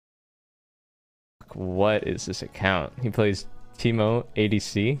Fuck, what is this account? He plays TEEMO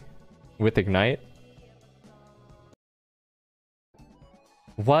ADC with Ignite.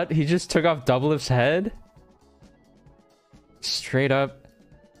 What? He just took off Doublelift's head? Straight up.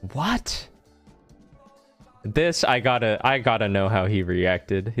 What? This, I gotta know how he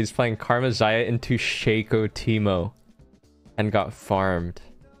reacted. He's playing Karma Xayah into Shaco TEEMO and got farmed.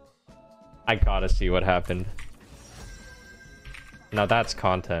 I gotta see what happened. Now that's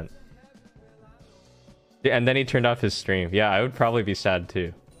content. And then he turned off his stream. Yeah, I would probably be sad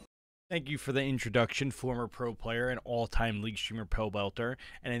too. Thank you for the introduction, former pro player and all-time league streamer Pobelter.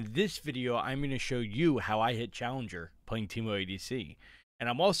 And in this video, I'm going to show you how I hit Challenger playing TEEMO ADC. And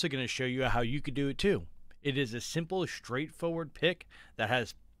I'm also going to show you how you could do it too. It is a simple, straightforward pick that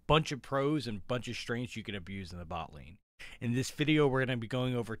has a bunch of pros and a bunch of strengths you can abuse in the bot lane. In this video, we're going to be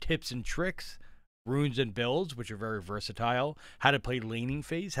going over tips and tricks, runes and builds, which are very versatile, how to play laning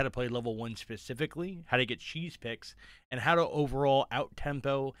phase, how to play level 1 specifically, how to get cheese picks, and how to overall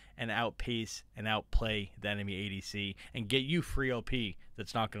out-tempo and outpace and outplay the enemy ADC and get you free LP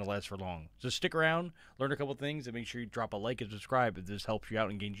that's not going to last for long. So stick around, learn a couple things, and make sure you drop a like and subscribe if this helps you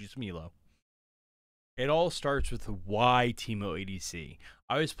out and gains you some elo. It all starts with why TEEMO ADC.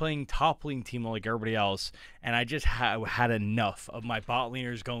 I was playing top lane TEEMO like everybody else, and I just had enough of my bot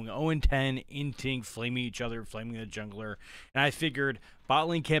laners going 0-10, inting, flaming each other, flaming the jungler, and I figured bot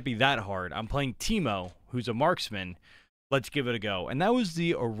lane can't be that hard. I'm playing TEEMO, who's a marksman. Let's give it a go. And that was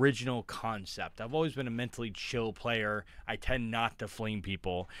the original concept. I've always been a mentally chill player. I tend not to flame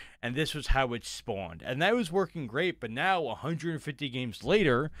people. And this was how it spawned. And that was working great. But now, 150 games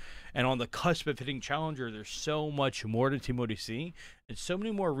later, and on the cusp of hitting Challenger, there's so much more to TEEMO ADC. And so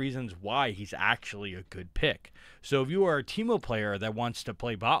many more reasons why he's actually a good pick. So if you are a TEEMO player that wants to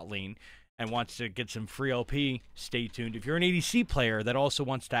play bot lane, and wants to get some free LP, stay tuned. If you're an ADC player that also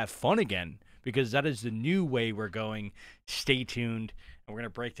wants to have fun again, because that is the new way we're going, stay tuned, and we're going to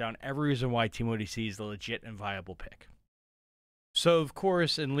break down every reason why TEEMO ADC is the legit and viable pick. So, of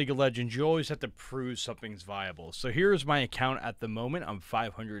course, in League of Legends, you always have to prove something's viable. So here's my account at the moment. I'm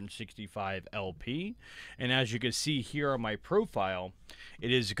 565 LP, and as you can see here on my profile,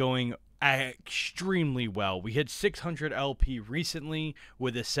 it is going extremely well. We hit 600 LP recently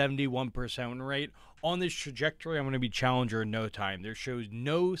with a 71% win rate. On this trajectory, I'm going to be Challenger in no time. There shows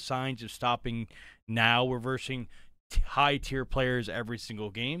no signs of stopping now. We're versing high tier players every single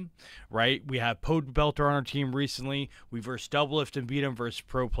game, right? We have Pobelter on our team recently. We versed Doublelift and beat him, versus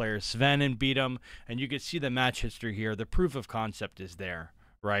pro player Sven and beat him. And you can see the match history here. The proof of concept is there.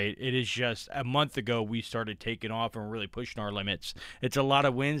 Right, it is just a month ago we started taking off and really pushing our limits. It's a lot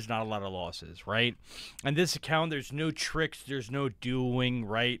of wins, not a lot of losses, right? And this account, there's no tricks, there's no dueling,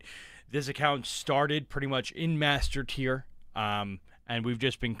 right? This account started pretty much in master tier, and we've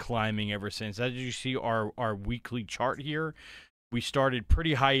just been climbing ever since. As you see our weekly chart here, we started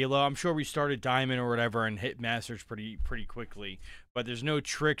pretty high elo. I'm sure we started diamond or whatever and hit masters pretty quickly. But there's no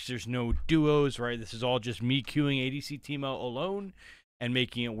tricks, there's no duos, right? This is all just me queuing ADC TEEMO alone and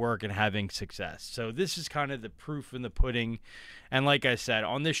making it work and having success. So this is kind of the proof in the pudding. And like I said,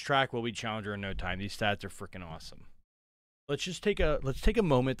 on this track, we'll be Challenger in no time. These stats are freaking awesome. Let's take a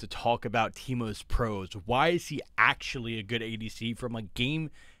moment to talk about TEEMO's pros. Why is he actually a good ADC from a game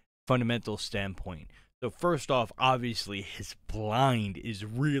fundamental standpoint? So first off, obviously, his blind is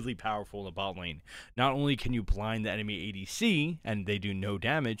really powerful in the bot lane. Not only can you blind the enemy ADC, and they do no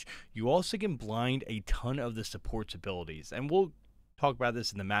damage, you also can blind a ton of the support's abilities. And we'll talk about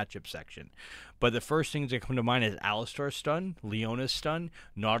this in the matchup section. But the first things that come to mind is Alistar stun, Leona's stun,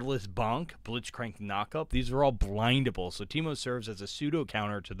 Nautilus bonk, Blitzcrank knockup. These are all blindable, so TEEMO serves as a pseudo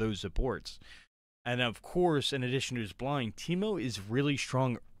counter to those supports. And of course, in addition to his blind, TEEMO is really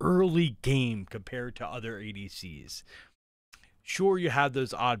strong early game compared to other ADCs. Sure, you have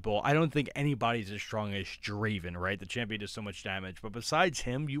those oddball. I don't think anybody's as strong as Draven, right? The champion does so much damage. But besides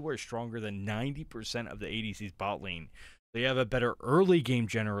him, you are stronger than 90% of the ADC's bot lane. So you have a better early game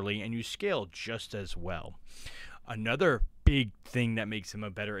generally, and you scale just as well. Another big thing that makes him a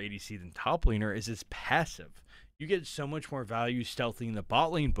better ADC than top laner is his passive. You get so much more value stealthing the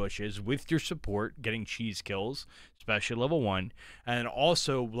bot lane bushes with your support, getting cheese kills, especially level 1, and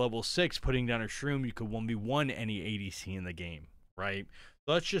also level 6, putting down a shroom, you could 1v1 any ADC in the game, right?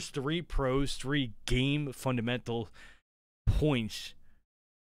 So that's just 3 pros, 3 game fundamental points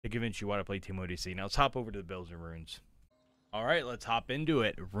to convince you why to play TEEMO ADC. Now let's hop over to the builds and runes. All right, let's hop into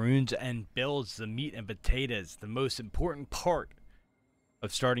it. Runes and builds, the meat and potatoes, the most important part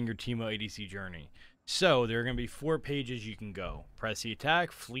of starting your TEEMO ADC journey. So there are going to be 4 pages you can go. Press the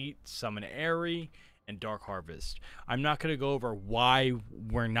attack, fleet, summon Airy, and Dark Harvest. I'm not going to go over why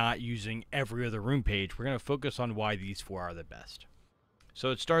we're not using every other rune page. We're going to focus on why these 4 are the best. So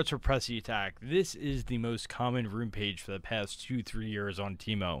it starts with Press the Attack. This is the most common rune page for the past 2-3 years on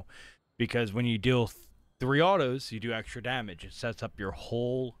TEEMO, because when you deal 3 autos, you do extra damage. It sets up your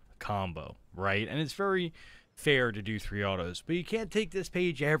whole combo, right? And it's very fair to do 3 autos, but you can't take this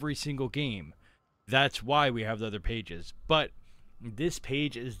page every single game. That's why we have the other pages. But this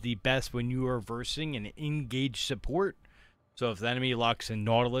page is the best when you are versing an engaged support. So if the enemy locks in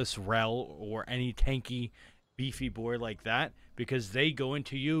Nautilus, Rel, or any tanky, beefy boy like that, because they go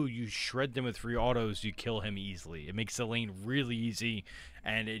into you, you shred them with 3 autos, you kill him easily. It makes the lane really easy,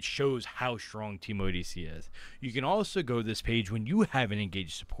 and it shows how strong TEEMO ADC is. You can also go to this page when you have an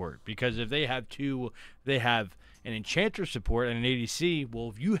engaged support, because if they have 2, they have an Enchanter support and an ADC. Well,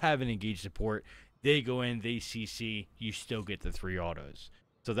 if you have an engaged support, they go in, they CC, you still get the 3 autos.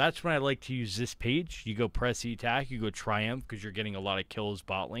 So that's when I like to use this page. You go Press the Attack, you go Triumph, because you're getting a lot of kills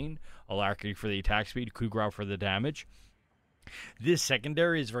bot lane, Alacrity for the attack speed, Coup Grau for the damage. This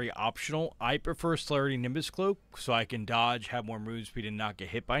secondary is very optional. I prefer Celerity Nimbus Cloak, so I can dodge, have more move speed, and not get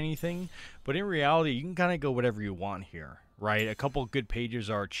hit by anything. But in reality, you can kind of go whatever you want here, right? A couple good pages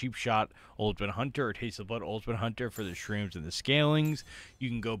are Cheap Shot Ultimate Hunter, or Taste of Blood Ultimate Hunter for the shrooms and the scalings. You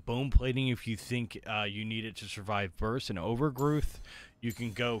can go Bone Plating if you think you need it to survive burst and overgrowth. You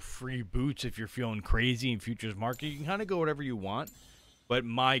can go Free Boots if you're feeling crazy in Futures Market. You can kind of go whatever you want, but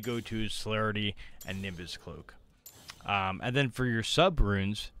my go-to is Celerity and Nimbus Cloak. And then for your sub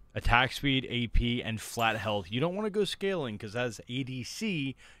runes, attack speed, AP, and flat health, you don't want to go scaling, because as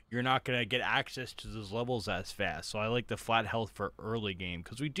ADC, you're not going to get access to those levels as fast. So I like the flat health for early game,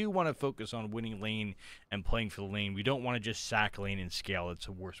 because we do want to focus on winning lane and playing for the lane. We don't want to just sack lane and scale. It's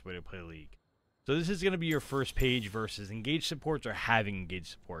the worst way to play League. So this is going to be your first page versus engaged supports or having engaged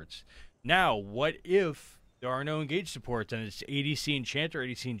supports. Now, what if there are no engaged supports and it's ADC Enchanter,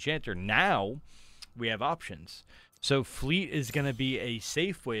 ADC Enchanter? Now we have options. So Fleet is going to be a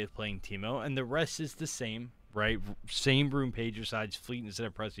safe way of playing TEEMO, and the rest is the same, right? Same rune page besides Fleet instead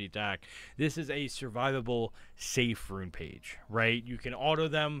of Press the Attack. This is a survivable, safe rune page, right? You can auto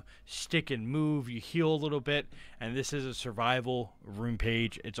them, stick and move, you heal a little bit, and this is a survival rune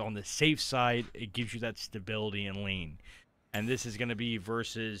page. It's on the safe side. It gives you that stability in lane. And this is going to be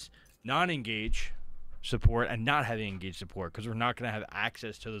versus non-engage support and not having engaged support, because we're not going to have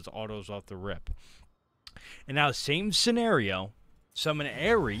access to those autos off the rip. And now, same scenario, summon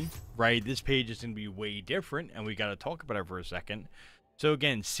Airy, right? This page is going to be way different, and we got to talk about it for a second. So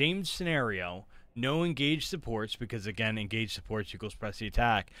again, same scenario, no engaged supports, because again, engaged supports equals Press the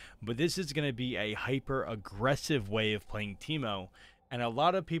Attack. But this is going to be a hyper-aggressive way of playing TEEMO, and a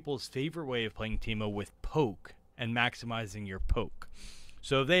lot of people's favorite way of playing TEEMO with poke and maximizing your poke.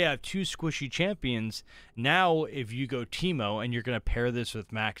 So if they have 2 squishy champions, now if you go TEEMO and you're going to pair this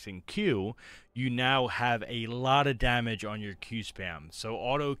with maxing Q, you now have a lot of damage on your Q spam. So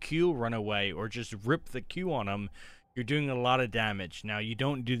auto Q, run away, or just rip the Q on them. You're doing a lot of damage. Now you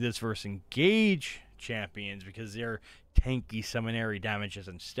don't do this versus engage champions because their tanky summonary damage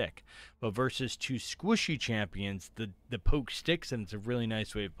doesn't stick. But versus 2 squishy champions, the poke sticks, and it's a really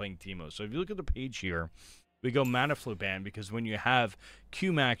nice way of playing TEEMO. So if you look at the page here, we go Mana Flow Ban, because when you have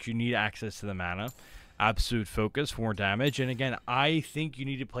Q-Max, you need access to the mana. Absolute Focus for more damage. And again, I think you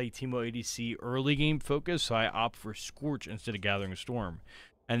need to play TEEMO ADC early game focus, so I opt for Scorch instead of Gathering Storm.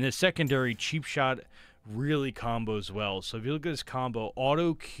 And the secondary, Cheap Shot, really combos well. So if you look at this combo,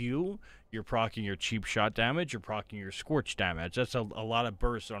 Auto Q, you're proccing your Cheap Shot damage, you're proccing your Scorch damage. That's a lot of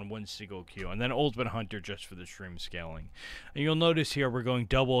bursts on one single Q. And then Ultimate Hunter just for the stream scaling. And you'll notice here we're going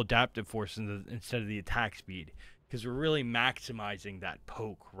double Adaptive Force instead of the attack speed, because we're really maximizing that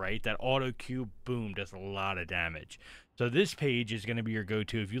poke, right? That Auto Q, boom, does a lot of damage. So this page is going to be your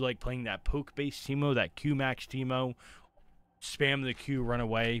go-to if you like playing that poke-based TEEMO, that Q-Max TEEMO. Spam the Q, run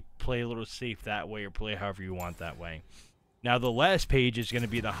away, play a little safe that way, or play however you want that way. Now, the last page is going to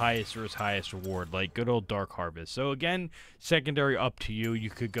be the highest versus highest reward, like good old Dark Harvest. So, again, secondary up to you.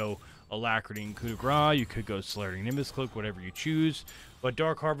 You could go Alacrity and Coup de Grace. You could go Celerity Nimbus Cloak, whatever you choose. But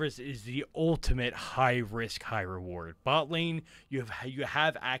Dark Harvest is the ultimate high-risk, high-reward. Bot lane, you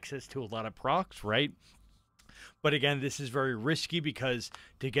have access to a lot of procs, right? But again, this is very risky because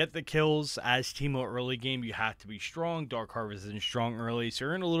to get the kills as TEEMO early game, you have to be strong. Dark Harvest isn't strong early, so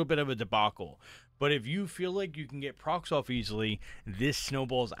you're in a little bit of a debacle. But if you feel like you can get procs off easily, this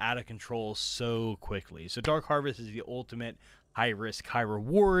snowballs out of control so quickly. So Dark Harvest is the ultimate high risk, high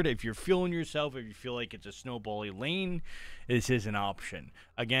reward. If you're feeling yourself, if you feel like it's a snowbally lane, this is an option.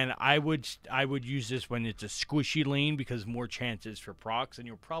 Again, I would use this when it's a squishy lane because more chances for procs, and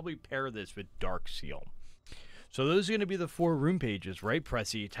you'll probably pair this with Dark Seal. So those are going to be the 4 rune pages, right?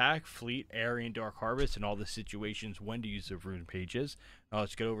 Press the attack, fleet, area, and dark harvest, and all the situations when to use the rune pages. Now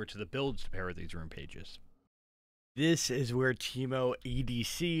let's get over to the builds to pair with these rune pages. This is where TEEMO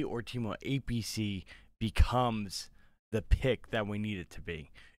ADC or TEEMO APC becomes the pick that we need it to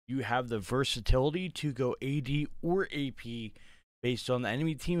be. You have the versatility to go AD or AP based on the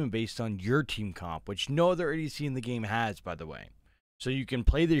enemy team and based on your team comp, which no other ADC in the game has, by the way. So you can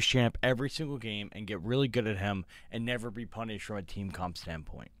play this champ every single game and get really good at him and never be punished from a team comp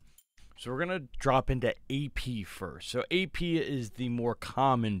standpoint. So we're going to drop into AP first. So AP is the more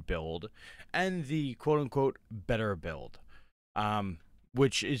common build and the quote-unquote better build,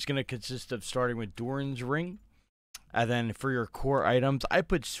 which is going to consist of starting with Doran's Ring. And then for your core items, I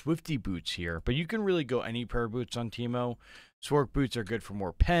put Swifty boots here, but you can really go any pair of boots on TEEMO. Swark boots are good for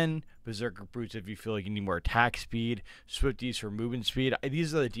more pen. Berserker boots if you feel like you need more attack speed. Swifties for movement speed.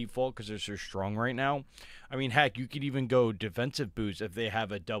 These are the default because they're so strong right now. I mean, heck, you could even go defensive boots if they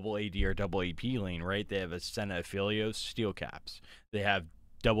have a double AD or double AP lane, right? They have a Senna Aphelios, Steel Caps. They have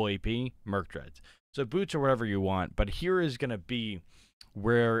double AP, Merc Dreads. So boots are whatever you want, but here is going to be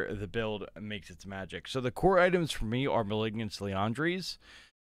where the build makes its magic. So the core items for me are Malignance Leandries.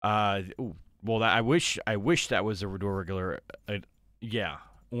 Well, I wish that was a regular. Yeah,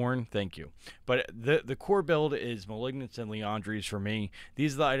 Ornn, thank you. But the core build is Malignance and Leandries for me.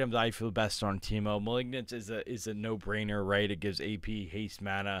 These are the items I feel best on TEEMO. Malignance is a no-brainer, right? It gives AP, haste,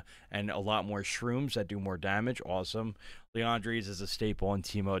 mana, and a lot more shrooms that do more damage. Awesome. Leandries is a staple on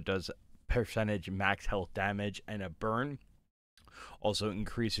TEEMO. It does percentage max health damage and a burn. Also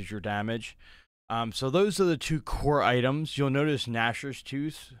increases your damage. So those are the 2 core items. You'll notice Gnasher's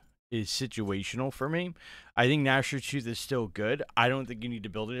Tooth is situational for me. I think Gnasher's Tooth is still good. I don't think you need to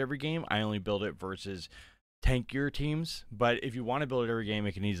build it every game. I only build it versus tankier teams. But if you want to build it every game,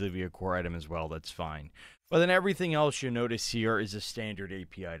 it can easily be a core item as well. That's fine. But then everything else you'll notice here is the standard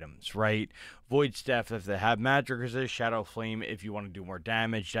AP items, right? Void Staff if they have magic resist, Shadow Flame if you want to do more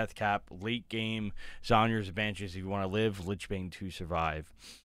damage, Death Cap, late game, Zhonya's Banshees if you want to live, Lichbane to survive.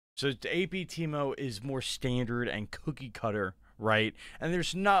 So the AP TEEMO is more standard and cookie cutter, right? And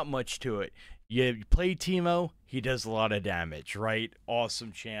there's not much to it. You play TEEMO, he does a lot of damage, right?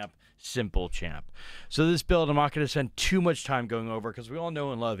 Awesome champ, simple champ. So this build, I'm not going to spend too much time going over because we all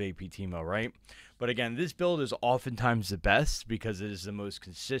know and love AP TEEMO, right? But again, this build is oftentimes the best because it is the most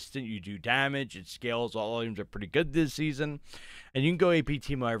consistent. You do damage, it scales, all items are pretty good this season. And you can go AP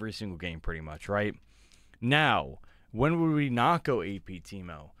TEEMO every single game pretty much, right? Now, when would we not go AP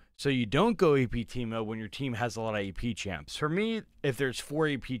TEEMO? So you don't go AP TEEMO when your team has a lot of AP champs. For me, if there's 4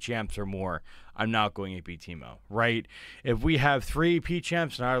 AP champs or more, I'm not going AP TEEMO, right? If we have 3 AP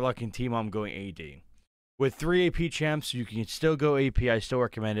champs in our lucky team, I'm going AD. With 3 AP champs, you can still go AP. I still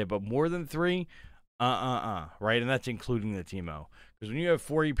recommend it, but more than 3, right? And that's including the TEEMO. Because when you have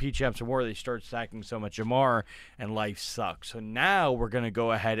 4 EP champs or more, they start stacking so much MR, and life sucks. So now we're going to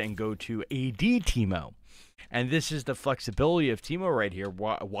go ahead and go to AD TEEMO. And this is the flexibility of TEEMO right here,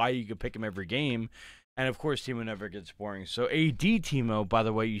 why you can pick him every game. And of course, TEEMO never gets boring. So AD TEEMO, by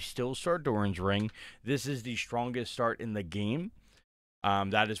the way, you still start Doran's Ring. This is the strongest start in the game.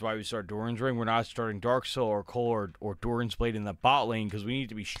 That is why we start Doran's Ring. We're not starting Dark Soul or Cole or Doran's Blade in the bot lane because we need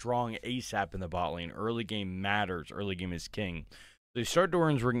to be strong ASAP in the bot lane. Early game matters. Early game is king. So you start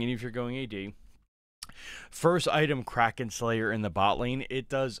Doran's Ring, and if you're going AD, first item Kraken Slayer in the bot lane, it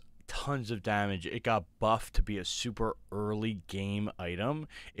does tons of damage. It got buffed to be a super early game item.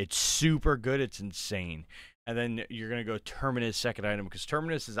 It's super good. It's insane. And then you're going to go Terminus second item because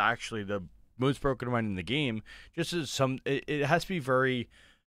Terminus is actually the most broken item in the game. Just as it has to be very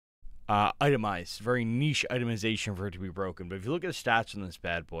itemized, very niche itemization for it to be broken. But if you look at the stats on this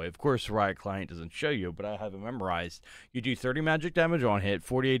bad boy, of course Riot Client doesn't show you, but I have it memorized. You do 30 magic damage on hit,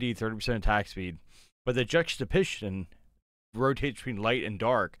 40 AD, 30% attack speed. But the juxtaposition rotates between light and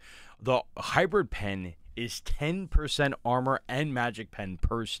dark. The hybrid pen is 10% armor and magic pen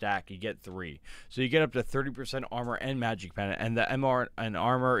per stack. You get 3. So you get up to 30% armor and magic pen, and the MR and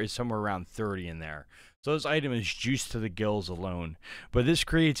armor is somewhere around 30 in there. So this item is juiced to the gills alone. But this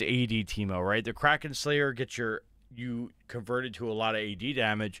creates AD TEEMO, right? The Kraken Slayer gets you converted to a lot of AD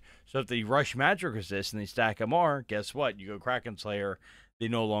damage. So if they rush magic resist and they stack MR, guess what? You go Kraken Slayer, they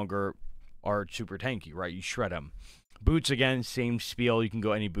no longer are super tanky, right? You shred them. Boots, again, same spiel. You can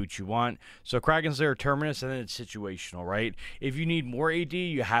go any boots you want. So Kraken Slayer, Terminus, and then it's situational, right? If you need more AD,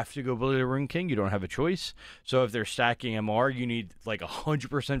 you have to go Ability to Rune King. You don't have a choice. So if they're stacking MR, you need like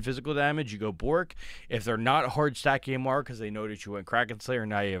 100% physical damage, you go Bork. If they're not hard stacking MR because they noticed you went Kraken Slayer,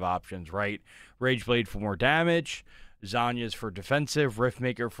 now you have options, right? Rage Blade for more damage. Zanya's for defensive,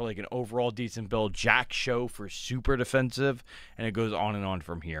 Riftmaker for like an overall decent build, Jack Show for super defensive, and it goes on and on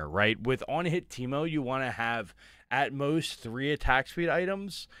from here, right? With on-hit Teemo, you want to have at most 3 attack speed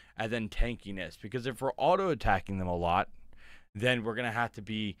items and then tankiness, because if we're auto-attacking them a lot, then we're going to have to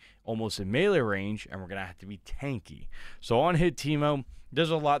be almost in melee range, and we're going to have to be tanky. So on-hit Teemo, there's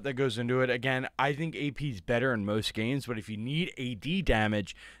a lot that goes into it. Again, I think AP is better in most games, but if you need AD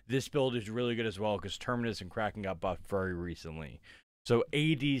damage, this build is really good as well, because Terminus and Kraken got buffed very recently. So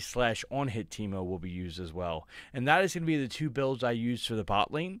AD slash on-hit Teemo will be used as well. And that is going to be the 2 builds I use for the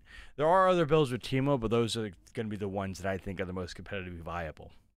bot lane. There are other builds with Teemo, but those are going to be the ones that I think are the most competitively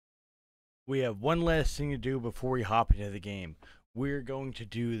viable. We have one last thing to do before we hop into the game. We're going to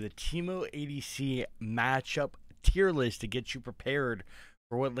do the TEEMO ADC matchup tier list to get you prepared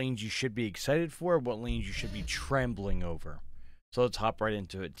for what lanes you should be excited for, what lanes you should be trembling over. So let's hop right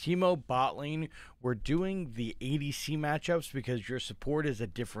into it. TEEMO bot lane, we're doing the ADC matchups because your support is a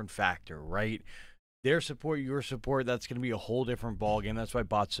different factor, right? Their support, your support, that's going to be a whole different ballgame. That's why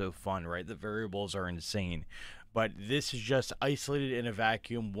bot's so fun, right? The variables are insane. But this is just isolated in a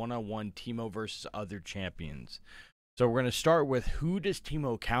vacuum, one-on-one TEEMO versus other champions. So we're going to start with, who does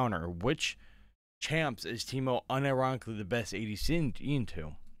TEEMO counter? Which champs is TEEMO unironically the best ADC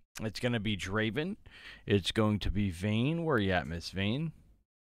into? It's going to be Draven. It's going to be Vayne. Where are you at, Miss Vayne?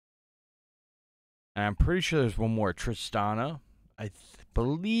 And I'm pretty sure there's one more, Tristana. I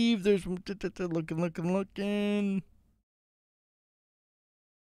believe there's one. Looking.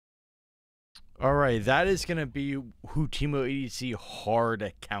 All right, that is going to be who TEEMO ADC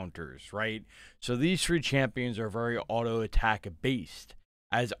hard counters, right? So these 3 champions are very auto-attack based.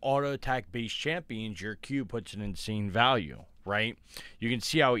 As auto-attack based champions, your Q puts an insane value, right? You can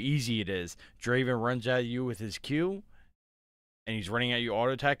see how easy it is. Draven runs at you with his Q, and he's running at you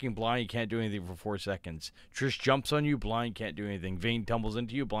auto-attacking, blind, you can't do anything for 4 seconds. Trish jumps on you, blind, can't do anything. Vayne tumbles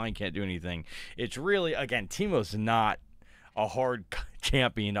into you, blind, can't do anything. It's really, again, Teemo's not a hard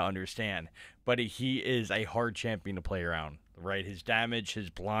champion to understand, but he is a hard champion to play around, right? His damage, his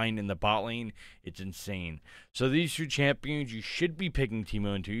blind in the bot lane, it's insane. So these 2 champions you should be picking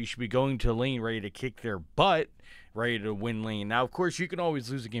Teemo into. You should be going to lane ready to kick their butt, ready to win lane. Now, of course, you can always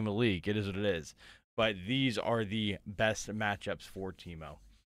lose a game of League. It is what it is. But these are the best matchups for Teemo.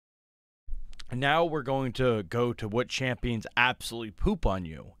 Now we're going to go to what champions absolutely poop on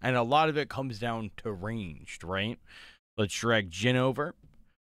you. And a lot of it comes down to ranged, right? Let's drag Jhin over.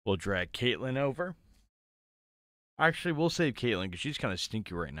 We'll drag Caitlyn over. Actually, we'll save Caitlyn because she's kind of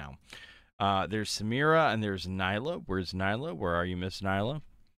stinky right now. There's Samira and there's Nyla. Where's Nyla? Where are you, Miss Nyla?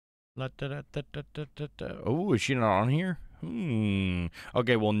 Oh, is she not on here?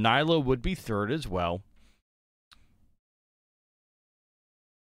 Okay, well, Nyla would be 3rd as well.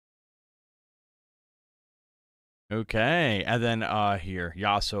 Okay, and then here,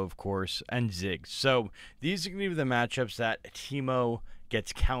 Yasuo, of course, and Ziggs. So these are going to be the matchups that Teemo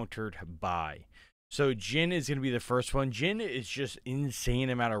gets countered by. So Jhin is going to be the first one. Jhin is just insane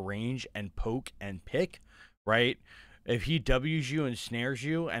amount of range and poke and pick, right? If he W's you and snares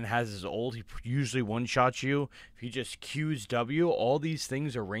you and has his ult, he usually one-shots you. If he just Q's W, all these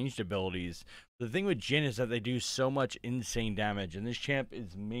things are ranged abilities. The thing with Jhin is that they do so much insane damage, and this champ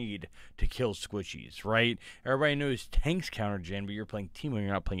is made to kill squishies, right? Everybody knows tanks counter Jhin, but you're playing Teemo,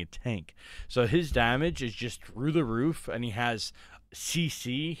 you're not playing a tank. So his damage is just through the roof, and he has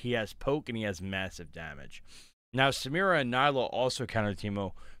CC, he has poke, and he has massive damage. Now, Samira and Nyla also counter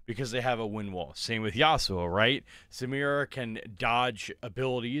Teemo because they have a win wall. Same with Yasuo, right? Samira can dodge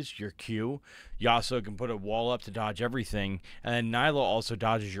abilities, your Q. Yasuo can put a wall up to dodge everything. And then Nyla also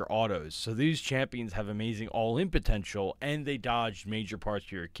dodges your autos. So these champions have amazing all-in potential, and they dodge major parts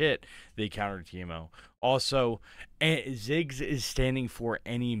of your kit. They counter Teemo. Also, Ziggs is standing for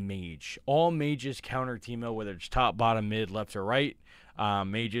any mage. All mages counter Teemo, whether it's top, bottom, mid, left, or right.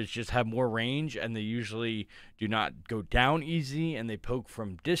 Mages just have more range, and they usually do not go down easy, and they poke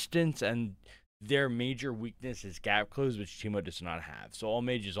from distance, and their major weakness is gap close, which Teemo does not have. So all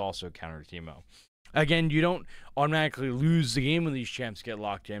mages also counter Teemo. Again, you don't automatically lose the game when these champs get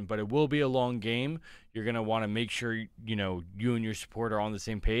locked in, but it will be a long game. You're going to want to make sure, you know, you and your support are on the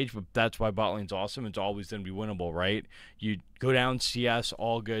same page, but that's why bot lane's awesome. It's always going to be winnable, right? You go down CS,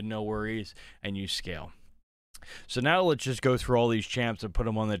 all good, no worries, and you scale. So now let's just go through all these champs and put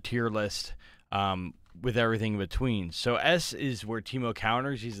them on the tier list with everything in between. So S is where TEEMO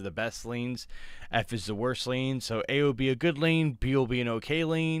counters. These are the best lanes. F is the worst lane. So A will be a good lane. B will be an okay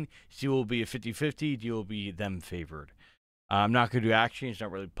lane. C will be a 50-50. D will be them favored. I'm not going to do action. It's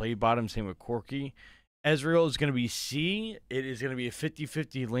not really play bottom. Same with Corky. Ezreal is going to be C. It is going to be a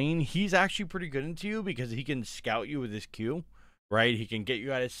 50-50 lane. He's actually pretty good into you because he can scout you with his Q, right? He can get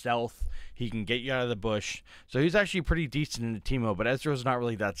you out of stealth. He can get you out of the bush. So he's actually pretty decent in the TEEMO, but Ezreal's not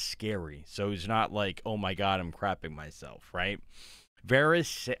really that scary. So he's not like, oh my god, I'm crapping myself, right?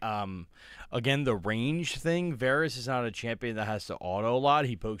 Varus, again, the range thing. Varus is not a champion that has to auto a lot.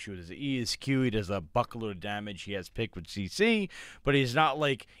 He pokes you with his E, his Q. He does a buckload of damage. He has pick with CC, but he's not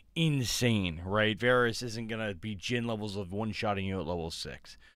like insane, right? Varus isn't going to be Jhin levels of one-shotting you at level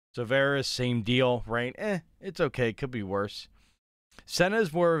 6. So Varus, same deal, right? It's okay. Could be worse. Senna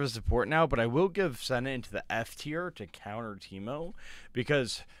is more of a support now, but I will give Senna into the F tier to counter TEEMO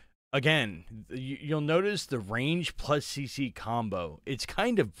because, again, you'll notice the range plus CC combo. It's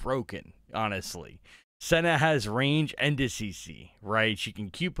kind of broken, honestly. Senna has range and a CC, right? She can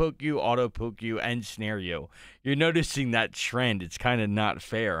Q poke you, auto poke you, and snare you. You're noticing that trend. It's kind of not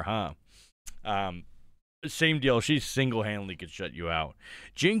fair, huh? Same deal. She single-handedly could shut you out.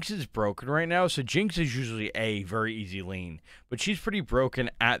 Jinx is broken right now, so Jinx is usually a very easy lane, but she's pretty broken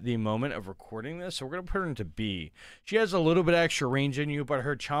at the moment of recording this, so we're going to put her into B. She has a little bit extra range in you, but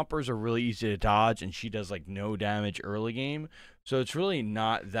her chompers are really easy to dodge, and she does like no damage early game, so it's really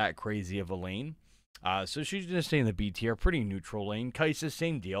not that crazy of a lane. So she's going to stay in the B tier, pretty neutral lane. Kai'Sa,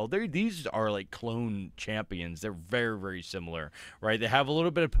 same deal. These are like clone champions. They're very, very similar, right? They have a little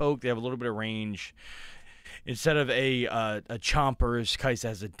bit of poke, they have a little bit of range. Instead of a Chompers, Kai'Sa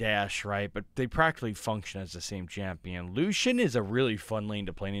has a dash, right? But they practically function as the same champion. Lucian is a really fun lane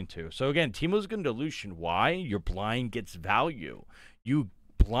to play into. So again, TEEMO's going to Lucian. Why? Your blind gets value. You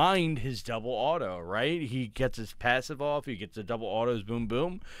blind his double auto, right? He gets his passive off. He gets the double autos, boom,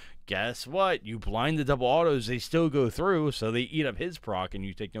 boom. Guess what? You blind the double autos. They still go through, so they eat up his proc, and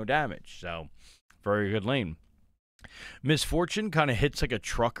you take no damage. So, very good lane. Misfortune kind of hits like a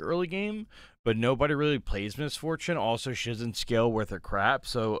truck early game, but nobody really plays Misfortune. Also, she doesn't scale with her crap,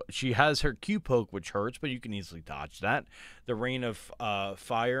 so she has her Q poke, which hurts, but you can easily dodge that. The Rain of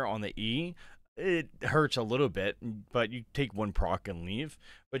Fire on the E, it hurts a little bit, but you take one proc and leave.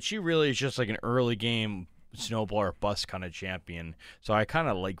 But she really is just like an early game snowball or bust kind of champion, so I kind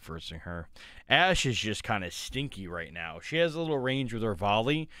of like versing her. Ashe is just kind of stinky right now. She has a little range with her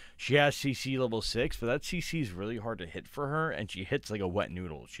volley. She has CC level 6, but that CC is really hard to hit for her, and she hits like a wet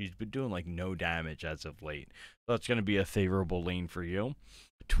noodle. She's been doing like no damage as of late, so that's going to be a favorable lane for you.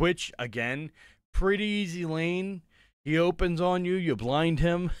 Twitch, again, pretty easy lane. He opens on you, you blind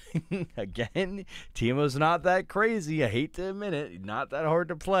him. Again, TEEMO's not that crazy. I hate to admit it. Not that hard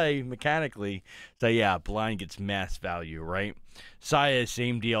to play mechanically. So yeah, blind gets mass value, right? Xayah,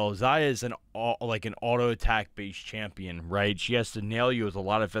 same deal. Xayah is an auto attack based champion, right? She has to nail you with a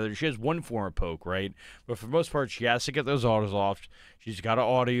lot of feathers. She has one form of poke, right? But for the most part, she has to get those autos off. She's got to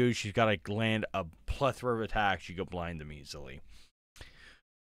auto you. She's got to land a plethora of attacks. You can blind them easily.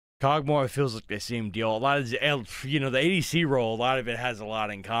 Kog'Maw feels like the same deal. A lot of, the ADC role, a lot of it has a lot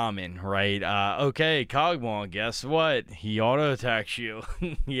in common, right? Okay, Kog'Maw, guess what? He auto-attacks you.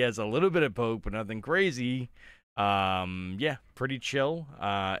 He has a little bit of poke, but nothing crazy. Yeah, pretty chill.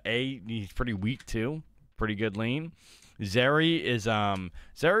 He's pretty weak, too. Pretty good lane. Zeri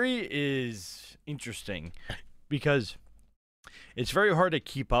is interesting because it's very hard to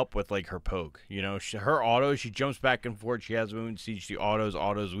keep up with like her poke. Her auto, she jumps back and forth. She has wound siege. She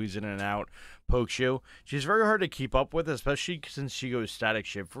autos weaves in and out, pokes you. She's very hard to keep up with, especially since she goes static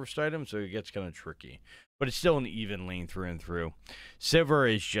shift first item, so it gets kind of tricky. But it's still an even lane through and through.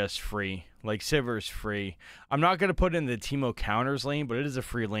 Sivir is just free. Like, Sivir's free. I'm not going to put in the TEEMO counters lane, but it is a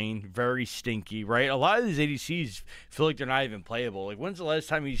free lane. Very stinky, right? A lot of these ADCs feel like they're not even playable. Like, when's the last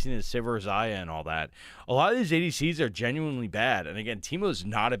time you've seen a Sivir, Xayah, and all that? A lot of these ADCs are genuinely bad. And again, TEEMO's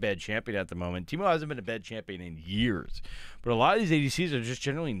not a bad champion at the moment. TEEMO hasn't been a bad champion in years. But a lot of these ADCs are just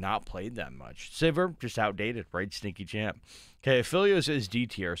generally not played that much. Sivir, just outdated, right? Stinky champ. Okay, Aphelios is D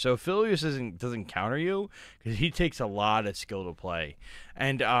tier. So Aphelios doesn't counter you because he takes a lot of skill to play.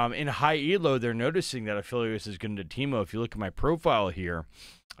 And in high elo, they're noticing that Aphelios is good into TEEMO. If you look at my profile here,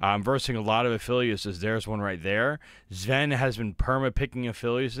 I'm versing a lot of Aphelios. There's one right there. Sven has been perma-picking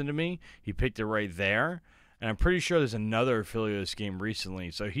Aphelios into me. He picked it right there. And I'm pretty sure there's another Aphelios game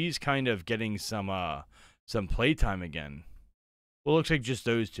recently. So he's kind of getting some playtime again. Well, it looks like just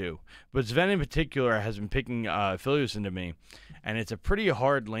those two. But Sven in particular has been picking Aphelios into me. And it's a pretty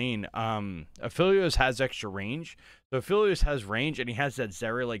hard lane. Aphelios has extra range. So Aphelios has range, and he has that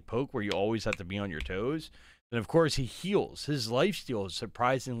Zarya-like poke where you always have to be on your toes. And of course, he heals. His lifesteal is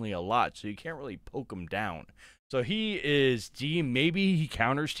surprisingly a lot, so you can't really poke him down. So he is D. Maybe he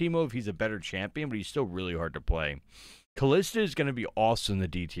counters Teemo if he's a better champion, but he's still really hard to play. Kalista is going to be awesome in the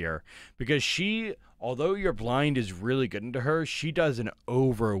D tier because she, although your blind is really good into her, she does an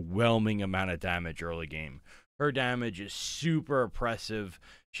overwhelming amount of damage early game. Her damage is super oppressive.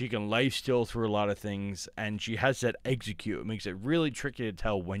 She can lifesteal through a lot of things, and she has that execute. It makes it really tricky to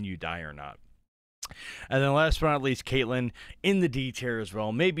tell when you die or not. And then last but not least, Caitlyn in the D tier as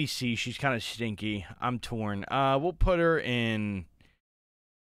well. Maybe C. She's kind of stinky. I'm torn. We'll put her in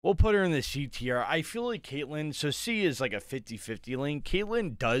the C tier. I feel like Caitlyn, so C is like a 50-50 lane.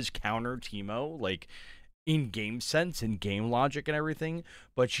 Caitlyn does counter Teemo, like in game sense and game logic and everything,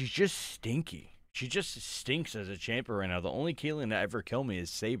 but she's just stinky. She just stinks as a champion right now. The only Caitlyn to ever kill me is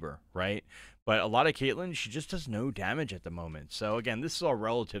Saber, right? But a lot of Caitlyn, she just does no damage at the moment. So again, this is all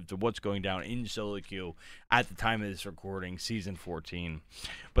relative to what's going down in solo queue at the time of this recording, Season 14.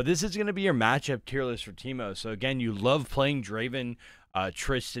 But this is going to be your matchup tier list for Teemo. So again, you love playing Draven,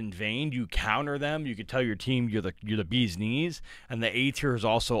 Tristan, Vayne. You counter them. You can tell your team you're the bee's knees. And the A tier is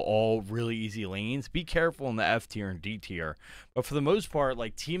also all really easy lanes. Be careful in the F tier and D tier. But for the most part,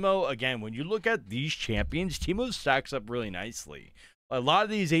 like Teemo, again, when you look at these champions, Teemo stacks up really nicely. A lot of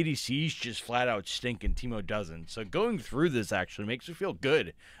these ADCs just flat out stink and Teemo doesn't. So going through this actually makes me feel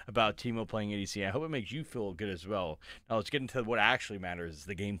good about Teemo playing ADC. I hope it makes you feel good as well. Now let's get into what actually matters,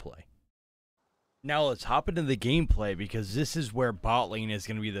 the gameplay. Now let's hop into the gameplay because this is where bot lane is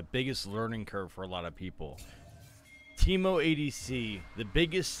going to be the biggest learning curve for a lot of people. Teemo ADC, the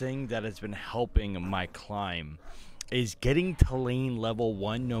biggest thing that has been helping my climb is getting to lane level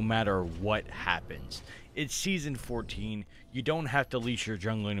 1 no matter what happens. It's Season 14. You don't have to leash your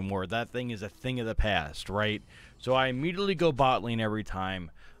jungle anymore. That thing is a thing of the past, right? So I immediately go bot lane every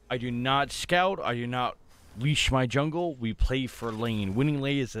time. I do not scout. I do not leash my jungle. We play for lane. Winning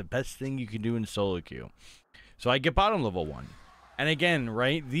lane is the best thing you can do in solo queue. So I get bottom level 1. And again,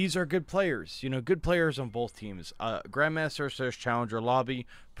 right, these are good players. You know, good players on both teams. Grandmaster / Challenger lobby.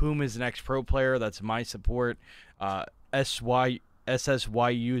 Poom is an ex-pro player. That's my support. SSYU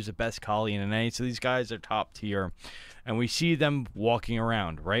is the best Kali in NA. So these guys are top tier. And we see them walking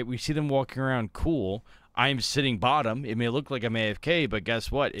around, right? We see them walking around cool. I'm sitting bottom. It may look like I'm AFK, but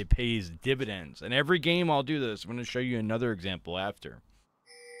guess what? It pays dividends. And every game I'll do this. I'm going to show you another example after.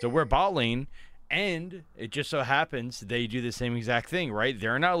 So we're bot lane. And it just so happens they do the same exact thing, right?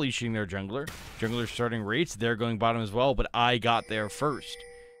 They're not leashing their jungler. Jungler's starting rates. They're going bottom as well, but I got there first.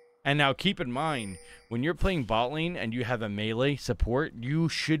 And now keep in mind, when you're playing bot lane and you have a melee support, you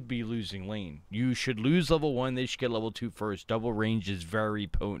should be losing lane. You should lose level 1. They should get level 2 first. Double range is very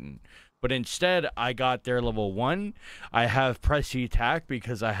potent. But instead, I got there level 1. I have press the attack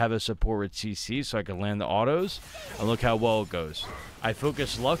because I have a support with CC so I can land the autos. And look how well it goes. I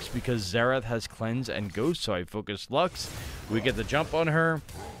focus Lux because Xerath has cleanse and ghost, so I focus Lux. We get the jump on her.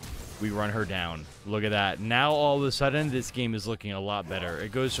 We run her down. Look at that. Now all of a sudden, this game is looking a lot better.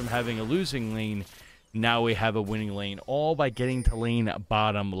 It goes from having a losing lane, now we have a winning lane, all by getting to lane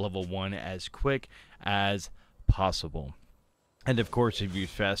bottom level 1 as quick as possible. And of course, if you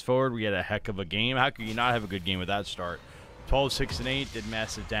fast forward, we had a heck of a game. How could you not have a good game with that start? 12, 6, and 8 did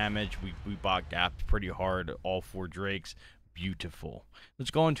massive damage. We bot gapped pretty hard. All 4 Drakes. Beautiful.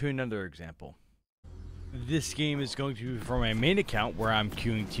 Let's go on to another example. This game is going to be for my main account where I'm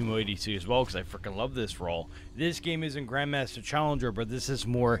queuing Teemo ADC as well because I freaking love this role. This game isn't Grandmaster Challenger, but this is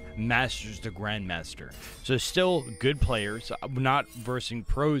more Masters to Grandmaster. So still good players. I'm not versing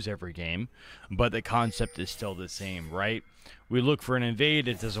pros every game, but the concept is still the same, right? We look for an invade,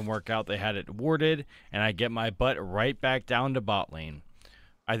 it doesn't work out, they had it warded, and I get my butt right back down to bot lane.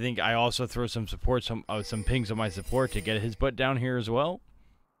 I think I also throw some support, some pings on my support to get his butt down here as well.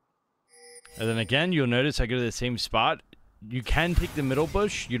 And then again, you'll notice I go to the same spot. You can take the middle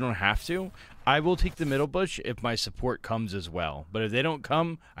bush, you don't have to. I will take the middle bush if my support comes as well. But if they don't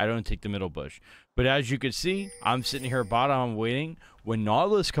come, I don't take the middle bush. But as you can see, I'm sitting here bottom, I'm waiting. When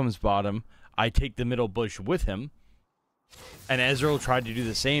Nautilus comes bottom, I take the middle bush with him. And Ezreal tried to do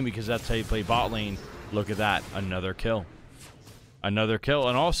the same because that's how you play bot lane. Look at that, another kill. Another kill.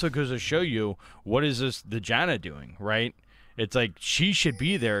 And also goes to show you, what is this the Janna doing, right? It's like, she should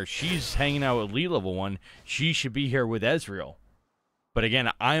be there. She's hanging out with Lee level 1. She should be here with Ezreal. But again,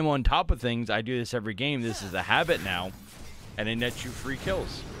 I'm on top of things. I do this every game. This is a habit now. And it nets you free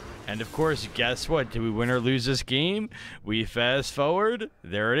kills. And of course, guess what? Did we win or lose this game? We fast forward.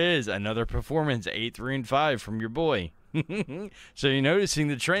 There it is. Another performance, 8, 3, and 5 from your boy. So you're noticing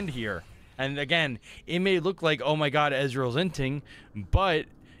the trend here. And again, it may look like, oh my God, Ezreal's inting, but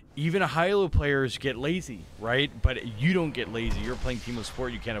even high-elo players get lazy, right? But you don't get lazy. You're playing Teemo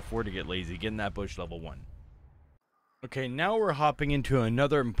support. You can't afford to get lazy. Get in that bush level 1. Okay, now we're hopping into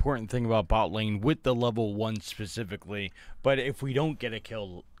another important thing about bot lane with the level 1 specifically. But if we don't get a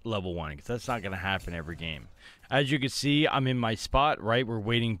kill level 1, because that's not going to happen every game. As you can see, I'm in my spot, right? We're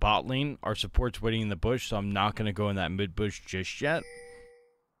waiting bot lane. Our support's waiting in the bush, so I'm not going to go in that mid bush just yet.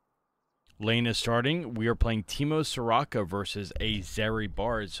 Lane is starting. We are playing Teemo Soraka versus a Zeri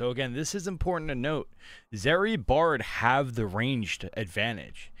Bard. So again, this is important to note. Zeri Bard have the ranged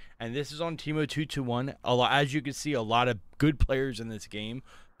advantage. And this is on Teemo 2-1. As you can see, a lot of good players in this game.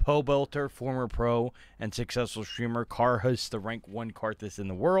 Pobelter, former pro and successful streamer. Karthus, the rank 1 Karthus in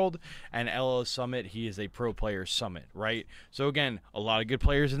the world. And LL Summit, he is a pro player Summit, right? So again, a lot of good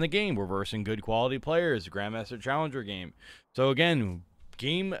players in the game. We're versing good quality players. Grandmaster Challenger game. So again,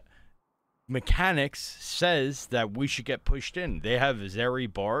 game mechanics says that we should get pushed in. They have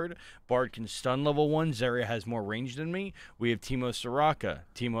Zeri Bard. Bard can stun level 1. Zeri has more range than me. We have Teemo Soraka.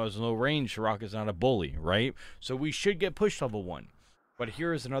 Teemo has low range. Soraka's not a bully, right? So we should get pushed level 1. But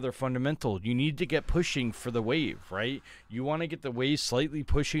here is another fundamental. You need to get pushing for the wave, right? You want to get the wave slightly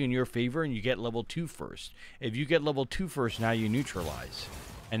pushing in your favor, and you get level 2 first. If you get level 2 first, now you neutralize.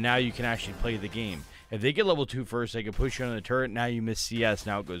 And now you can actually play the game. If they get level 2 first, they can push you on the turret. Now you miss CS.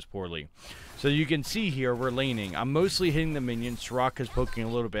 Now it goes poorly. So you can see here, we're laning. I'm mostly hitting the minions. Soraka's poking a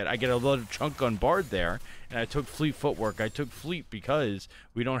little bit. I get a little chunk on Bard there. And I took Fleet footwork. I took Fleet because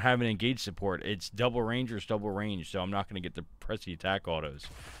we don't have an engaged support. It's double range or it's double range. So I'm not going to get the press the attack autos.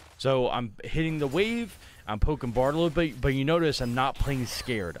 So I'm hitting the wave. I'm poking Bard a little bit. But you notice I'm not playing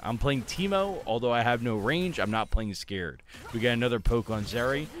scared. I'm playing Teemo. Although I have no range, I'm not playing scared. We got another poke on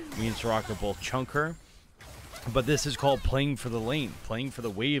Zeri. Me and Soraka both chunk her. But this is called playing for the lane, playing for the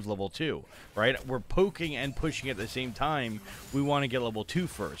wave level 2, right? We're poking and pushing at the same time. We want to get level 2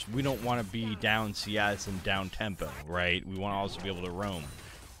 first. We don't want to be down CS and down tempo, right? We want to also be able to roam.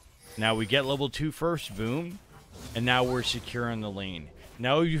 Now we get level 2 first, boom. And now we're secure in the lane.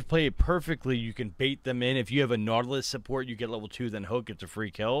 Now you play it perfectly, you can bait them in. If you have a Nautilus support, you get level 2, then hook, it's a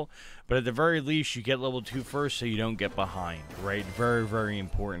free kill. But at the very least, you get level 2 first so you don't get behind, right? Very, very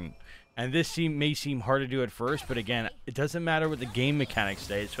important. And this may seem hard to do at first, but again, it doesn't matter what the game mechanics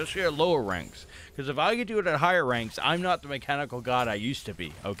say, especially at lower ranks. Because if I could do it at higher ranks, I'm not the mechanical god I used to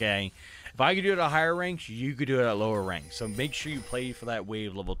be, okay? If I could do it at higher ranks, you could do it at lower ranks. So make sure you play for that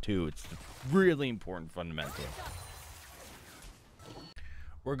wave level 2. It's really important fundamental.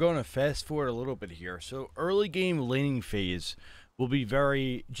 We're going to fast forward a little bit here. So early game laning phase will be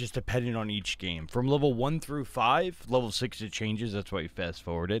very just dependent on each game. From level 1 through 5, level 6 it changes, that's why we fast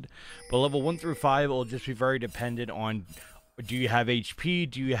forwarded. But level 1 through 5 will just be very dependent on, do you have HP,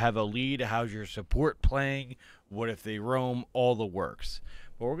 do you have a lead, how's your support playing, what if they roam, all the works.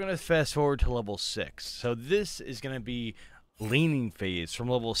 But we're going to fast forward to level 6. So this is going to be laning phase from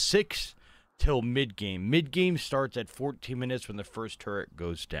level 6 till mid-game. Mid-game starts at 14 minutes when the first turret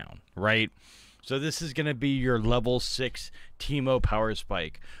goes down, right? So this is going to be your level 6 Teemo power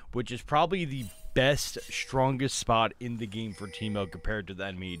spike, which is probably the best, strongest spot in the game for Teemo compared to the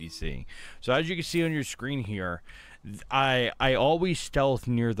enemy ADC. So as you can see on your screen here, I always stealth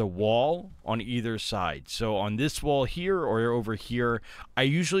near the wall on either side. So on this wall here or over here, I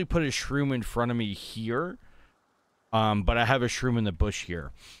usually put a shroom in front of me here, but I have a shroom in the bush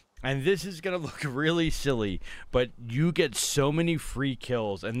here. And this is going to look really silly, but you get so many free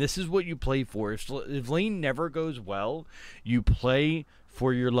kills, and this is what you play for. If lane never goes well, you play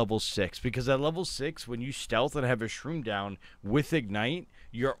for your level 6, because at level 6, when you stealth and have a shroom down with Ignite,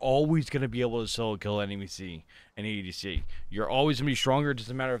 you're always going to be able to solo kill an ADC. You're always going to be stronger. It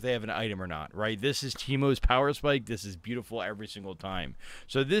doesn't matter if they have an item or not, right? This is Teemo's power spike. This is beautiful every single time.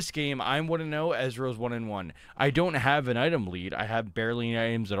 So this game, I'm 1-0, Ezreal's 1-1. I don't have an item lead. I have barely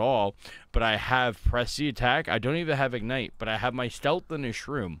any items at all, but I have press the attack. I don't even have Ignite, but I have my stealth and a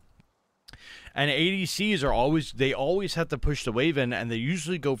shroom. And ADCs are always have to push the wave in, and they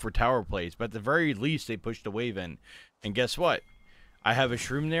usually go for tower plays, but at the very least, they push the wave in. And guess what? I have a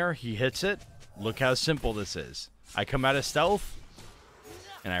shroom there. He hits it. Look how simple this is. I come out of stealth,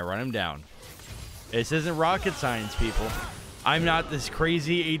 and I run him down. This isn't rocket science, people. I'm not this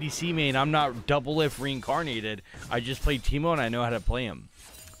crazy ADC main. I'm not double if reincarnated. I just play Teemo, and I know how to play him.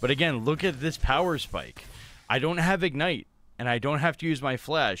 But again, look at this power spike. I don't have Ignite, and I don't have to use my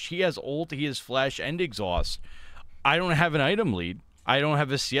flash. He has ult, he has flash, and exhaust. I don't have an item lead. I don't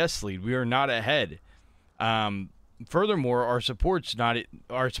have a CS lead. We are not ahead. Furthermore, our support's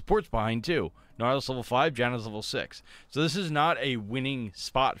behind too. Nautilus level 5, Janna's level 6. So this is not a winning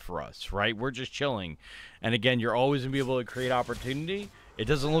spot for us, right? We're just chilling. And again, you're always going to be able to create opportunity. It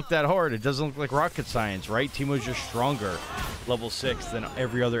doesn't look that hard. It doesn't look like rocket science, right? Teemo's just stronger, level 6, than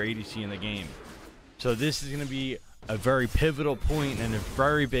every other ADC in the game. So this is going to be a very pivotal point and a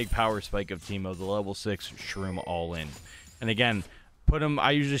very big power spike of TEEMO, the level 6 Shroom all in. And again,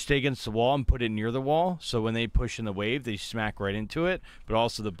 I usually stay against the wall and put it near the wall, so when they push in the wave, they smack right into it, but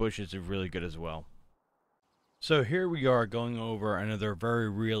also the bushes are really good as well. So here we are going over another very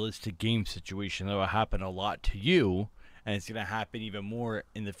realistic game situation that will happen a lot to you, and it's going to happen even more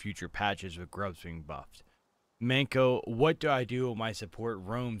in the future patches with grubs being buffed. Manko, what do I do when my support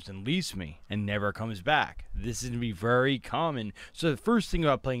roams and leaves me and never comes back? This is going to be very common. So the first thing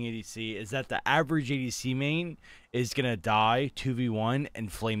about playing ADC is that the average ADC main is going to die 2v1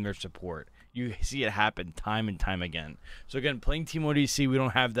 and flame their support. You see it happen time and time again. So again, playing TEEMO ADC, we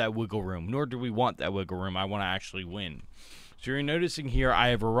don't have that wiggle room, nor do we want that wiggle room. I want to actually win. So you're noticing here, I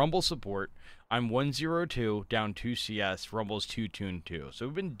have a Rumble support. I'm 1-0-2, down 2 CS, Rumble's 2-2-2. So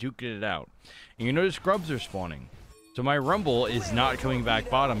we've been duking it out. And you notice grubs are spawning. So my Rumble is not coming back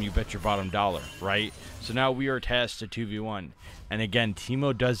bottom, you bet your bottom dollar, right? So now we are tasked to 2v1. And again,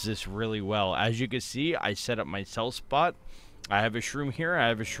 TEEMO does this really well. As you can see, I set up my cell spot. I have a Shroom here, I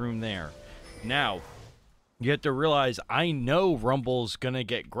have a Shroom there. Now, you have to realize, I know Rumble's going to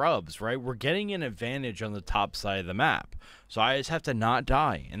get grubs, right? We're getting an advantage on the top side of the map. So I just have to not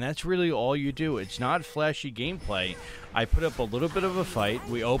die. And that's really all you do. It's not flashy gameplay. I put up a little bit of a fight.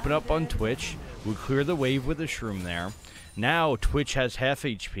 We open up on Twitch. We clear the wave with a Shroom there. Now Twitch has half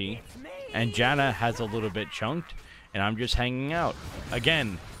HP. And Janna has a little bit chunked. And I'm just hanging out.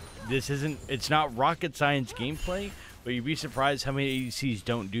 Again, it's not rocket science gameplay. But you'd be surprised how many ADCs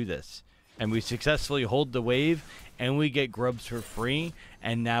don't do this. And we successfully hold the wave, and we get grubs for free,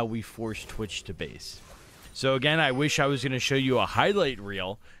 and now we force Twitch to base. So again, I wish I was going to show you a highlight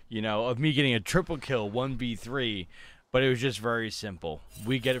reel, you know, of me getting a triple kill, 1v3, but it was just very simple.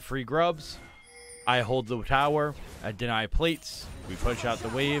 We get free grubs, I hold the tower, I deny plates, we push out the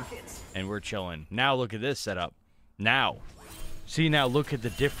wave, and we're chilling. Now look at this setup. Now, see, now look at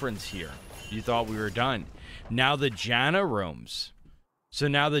the difference here. You thought we were done. Now the Janna roams. So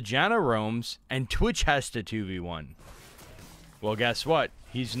now the Janna roams, and Twitch has to 2v1. Well, guess what?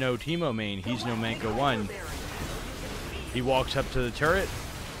 He's no TEEMO main. He's no Manko 1. He walks up to the turret.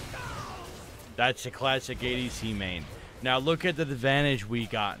 That's a classic ADC main. Now look at the advantage we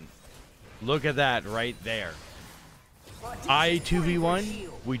gotten. Look at that right there. I 2v1.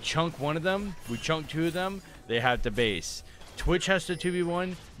 We chunk one of them. We chunk two of them. They have to base. Twitch has to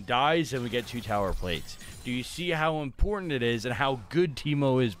 2v1, dies, and we get 2 tower plates. Do you see how important it is and how good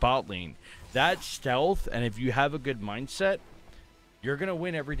TEEMO is bot lane? That's stealth, and if you have a good mindset, you're going to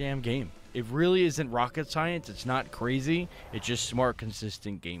win every damn game. It really isn't rocket science. It's not crazy. It's just smart,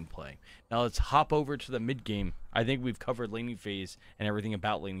 consistent gameplay. Now let's hop over to the mid game. I think we've covered laning phase and everything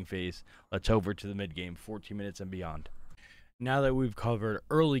about laning phase. Let's over to the mid game, 14 minutes and beyond. Now that we've covered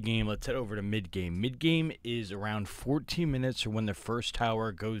early game, let's head over to mid game. Mid game is around 14 minutes, or when the first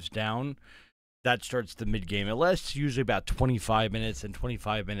tower goes down. That starts the mid game. It lasts usually about 25 minutes, and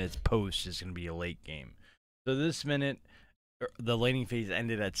 25 minutes post is going to be a late game. So this minute, the laning phase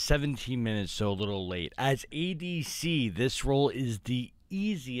ended at 17 minutes, so a little late. As ADC, this role is the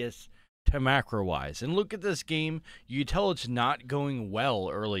easiest to macro-wise. And look at this game. You tell it's not going well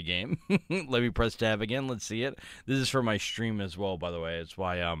early game. Let me press tab again. Let's see it. This is for my stream as well, by the way. It's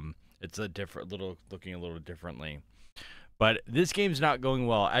why it's a different looking a little differently. But this game's not going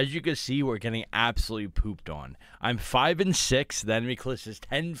well. As you can see, we're getting absolutely pooped on. I'm 5-6. The enemy list is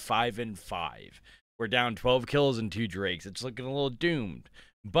 10-5-5. We're down 12 kills and 2 drakes. It's looking a little doomed.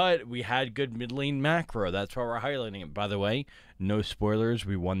 But we had good mid lane macro. That's why we're highlighting it. By the way, no spoilers.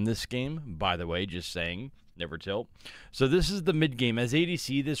 We won this game. By the way, just saying. Never tilt. So this is the mid game. As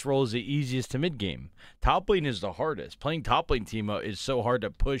ADC, this role is the easiest to mid game. Top lane is the hardest. Playing top lane TEEMO is so hard to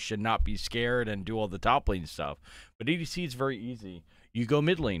push and not be scared and do all the top lane stuff. But ADC is very easy. You go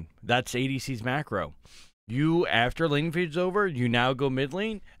mid lane. That's ADC's macro. You, after lane phase is over, you now go mid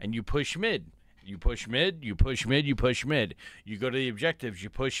lane and you push mid. You push mid, you push mid, you push mid. You go to the objectives,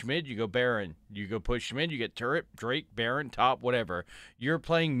 you push mid, you go Baron. You go push mid, you get turret, Drake, Baron, top, whatever. You're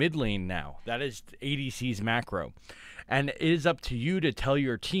playing mid lane now. That is ADC's macro. And it is up to you to tell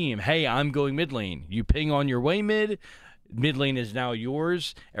your team, hey, I'm going mid lane. You ping on your way mid. Mid lane is now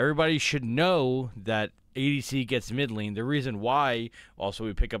yours. Everybody should know that ADC gets mid lane. The reason why, also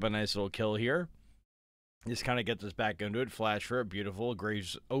we pick up a nice little kill here. This kind of gets us back into it. Flash for it. Beautiful.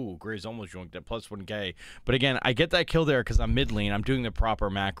 Graves. Oh, Graves almost joinked at plus 1k. But again, I get that kill there because I'm mid lane. I'm doing the proper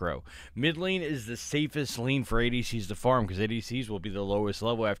macro. Mid lane is the safest lane for ADCs to farm because ADCs will be the lowest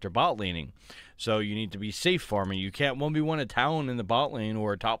level after bot laning. So you need to be safe farming. You can't 1v1 a Talon in the bot lane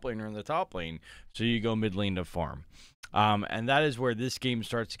or a top laner in the top lane. So you go mid lane to farm. And that is where this game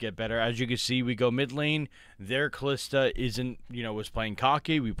starts to get better. As you can see, we go mid lane. Their Kalista isn't, was playing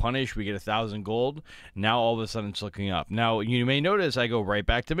cocky. We punish. We get 1,000 gold. Now all of a sudden it's looking up. Now you may notice I go right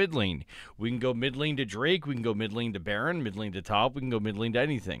back to mid lane. We can go mid lane to Drake. We can go mid lane to Baron. Mid lane to top. We can go mid lane to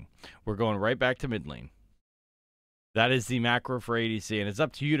anything. We're going right back to mid lane. That is the macro for ADC, and it's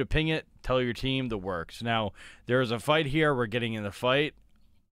up to you to ping it. Tell your team the works. Now there is a fight here. We're getting in the fight.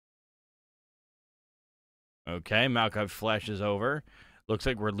 Okay, Maokai flashes over. Looks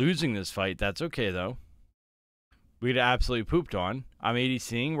like we're losing this fight. That's okay, though. We get absolutely pooped on. I'm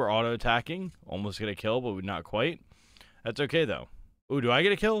ADCing. We're auto-attacking. Almost get a kill, but not quite. That's okay, though. Ooh, do I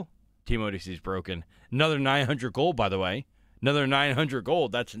get a kill? TEEMO ADC is broken. Another 900 gold, by the way. Another 900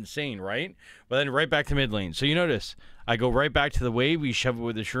 gold. That's insane, right? But then right back to mid lane. So you notice, I go right back to the wave. We shove it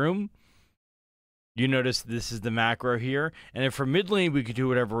with the shroom. You notice this is the macro here. And then for mid lane, we could do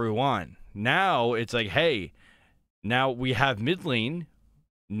whatever we want. Now it's like, hey, now we have mid lane.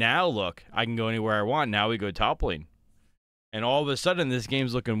 Now look, I can go anywhere I want. Now we go top lane. And all of a sudden, this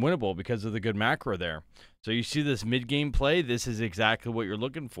game's looking winnable because of the good macro there. So you see this mid-game play. This is exactly what you're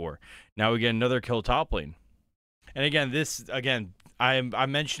looking for. Now we get another kill top lane. And again,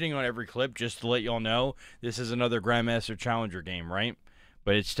 I'm mentioning on every clip just to let y'all know, this is another Grandmaster Challenger game, right?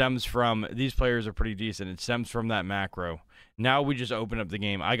 But it stems from, these players are pretty decent. It stems from that macro. Now we just open up the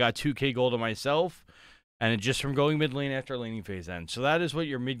game. I got 2k gold to myself, and it's just from going mid lane after laning phase ends. So that is what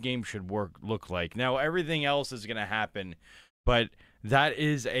your mid game should look like. Now everything else is going to happen, but that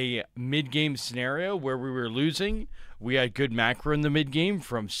is a mid game scenario where we were losing. We had good macro in the mid game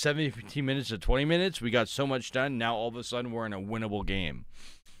from 17 minutes to 20 minutes. We got so much done. Now all of a sudden we're in a winnable game.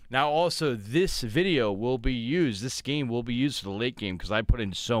 Now also this video will be used, this game will be used for the late game because I put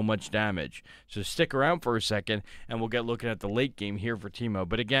in so much damage. So stick around for a second and we'll get looking at the late game here for TEEMO.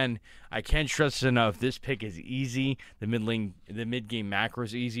 But again, I can't stress it enough, this pick is easy. The mid game macro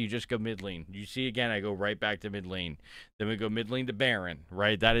is easy. You just go mid lane. You see again, I go right back to mid lane. Then we go mid lane to Baron,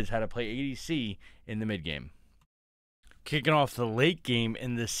 right? That is how to play ADC in the mid game. Kicking off the late game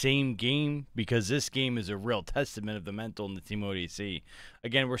in the same game because this game is a real testament of the mental in the TEEMO ADC.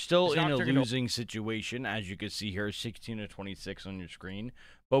 Again, we're still in a losing situation, as you can see here, 16 to 26 on your screen,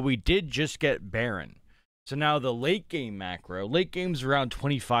 but we did just get Baron. So now the late game macro, late game's around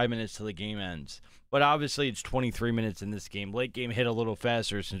 25 minutes till the game ends, but obviously it's 23 minutes in this game. Late game hit a little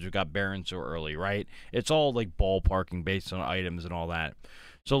faster since we got Baron so early, right? It's all like ballparking based on items and all that.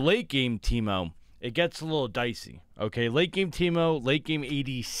 So late game TEEMO, it gets a little dicey. Okay, late game TEEMO, late game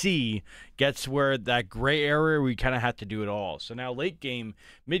ADC gets where that gray area we kind of have to do it all. So now late game,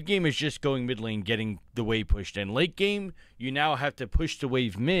 mid game is just going mid lane, getting the wave pushed in. Late game, you now have to push the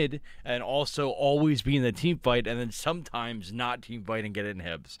wave mid and also always be in the team fight and then sometimes not team fight and get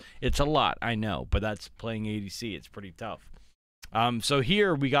inhibs. It's a lot, I know, but that's playing ADC. It's pretty tough. So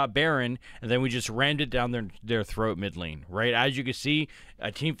here we got Baron, and then we just rammed it down their throat mid lane, right? As you can see, a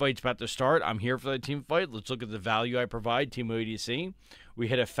team fight's about to start. I'm here for the team fight. Let's look at the value I provide, TEEMO ADC. We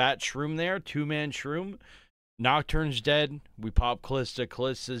hit a fat shroom there, 2-man shroom. Nocturne's dead. We pop Kalista.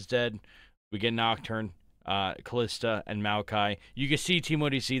 Kalista's dead. We get Nocturne, Kalista, and Maokai. You can see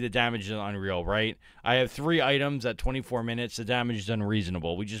TEEMO ADC, the damage is unreal, right? I have 3 items at 24 minutes. The damage is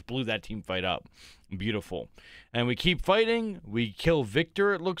unreasonable. We just blew that team fight up. Beautiful. And we keep fighting. We kill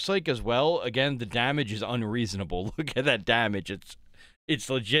Victor, it looks like, as well. Again, the damage is unreasonable. Look at that damage. It's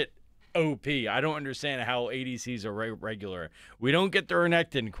legit OP. I don't understand how ADCs are regular. We don't get the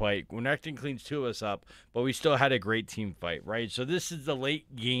Renekton quite. Renekton cleans 2 of us up, but we still had a great team fight, right? So this is the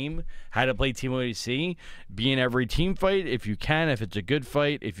late game, how to play TEEMO ADC. Be in every team fight if you can, if it's a good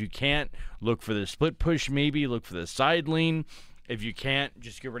fight. If you can't, look for the split push maybe. Look for the side lane. If you can't,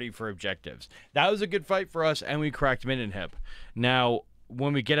 just get ready for objectives. That was a good fight for us, and we cracked mid and hip. Now,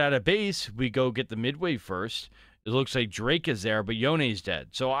 when we get out of base, we go get the mid wave first. It looks like Drake is there, but Yone's dead.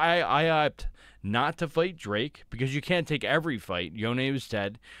 So I opt not to fight Drake because you can't take every fight. Yone was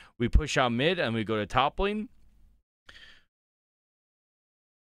dead. We push out mid, and we go to top lane.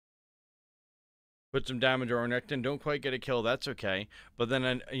 Put some damage on Renekton. Don't quite get a kill. That's okay. But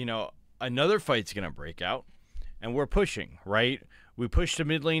then, another fight's going to break out. And we're pushing, right? We push the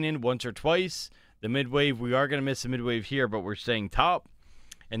mid lane in once or twice. The mid wave, we are going to miss the mid wave here, but we're staying top.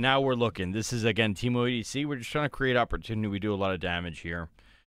 And now we're looking. This is, again, TEEMO ADC. We're just trying to create opportunity. We do a lot of damage here.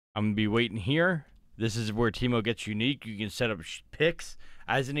 I'm going to be waiting here. This is where Teemo gets unique. You can set up picks.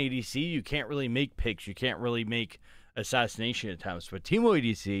 As an ADC, you can't really make picks. You can't really make assassination attempts. But Teemo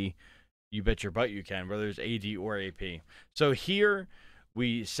ADC, you bet your butt you can, whether it's AD or AP. So here,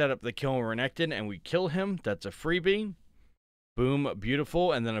 we set up the kill Renekton, and we kill him. That's a freebie. Boom,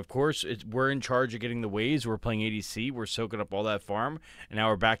 beautiful. And then, of course, we're in charge of getting the waves. We're playing ADC. We're soaking up all that farm. And now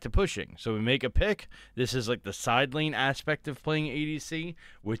we're back to pushing. So we make a pick. This is like the side lane aspect of playing ADC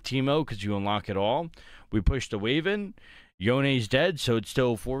with Teemo because you unlock it all. We push the wave in. Yone's dead, so it's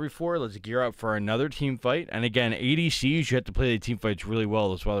still 4v4. Let's gear up for another team fight. And again, ADCs, you have to play the team fights really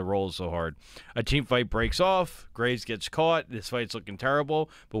well. That's why the roll is so hard. A team fight breaks off. Graves gets caught. This fight's looking terrible,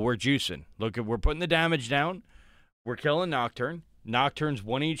 but we're juicing. Look, we're putting the damage down. We're killing Nocturne. Nocturne's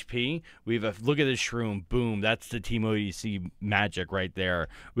 1 HP. We have a look at this shroom. Boom. That's the Teemo ADC magic right there.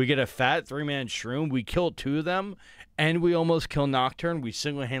 We get a fat 3-man shroom. We kill 2 of them, and we almost kill Nocturne. We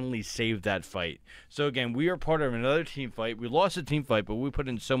single-handedly saved that fight. So again, we are part of another team fight. We lost a team fight, but we put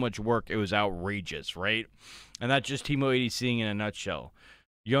in so much work. It was outrageous, right? And that's just Teemo ADCing in a nutshell.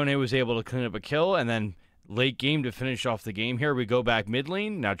 Yone was able to clean up a kill, and then late game to finish off the game here. We go back mid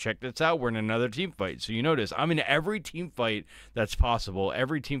lane. Now check this out. We're in another team fight. So you notice I'm in every team fight that's possible,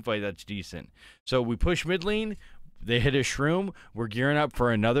 every team fight that's decent. So we push mid lane. They hit a shroom. We're gearing up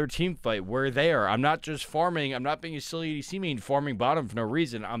for another team fight. We're there. I'm not just farming. I'm not being a silly ADC main farming bottom for no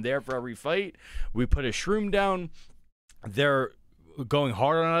reason. I'm there for every fight. We put a shroom down. They're going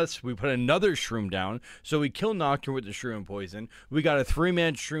hard on us. We put another shroom down, so we kill Nocturne with the shroom poison. We got a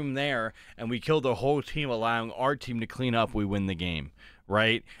 3-man shroom there, and we killed the whole team, allowing our team to clean up. We win the game,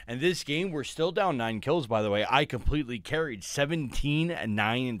 right? And this game, we're still down 9 kills, by the way. I completely carried 17,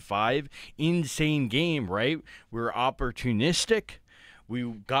 9, and 5. Insane game, right? We were opportunistic. We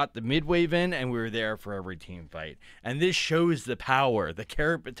got the mid-wave in, and we were there for every team fight. And this shows the power, the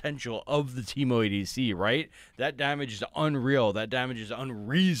carrot potential of the Teemo ADC, right? That damage is unreal. That damage is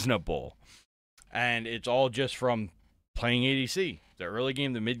unreasonable. And it's all just from playing ADC. The early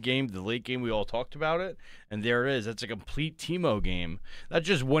game, the mid game, the late game, we all talked about it. And there it is. That's a complete Teemo game. That's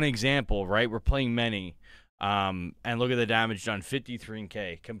just one example, right? We're playing many. And look at the damage done,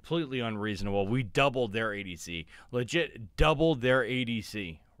 53k, completely unreasonable. We doubled their ADC, legit doubled their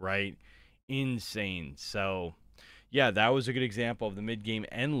ADC, right? Insane. So, yeah, that was a good example of the mid game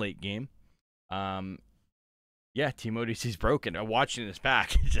and late game. Yeah, Teemo ADC's broken. I'm watching this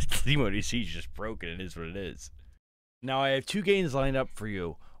back. It's just Teemo ADC's just broken. It is what it is. Now I have 2 games lined up for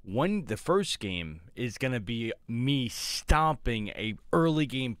you. The first game is going to be me stomping a early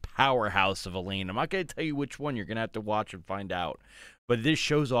game powerhouse of a lane. I'm not going to tell you which one. You're going to have to watch and find out. But this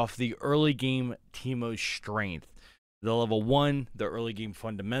shows off the early game Teemo's strength. The level 1, the early game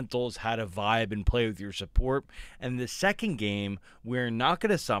fundamentals, how to vibe and play with your support. And the second game, we're not going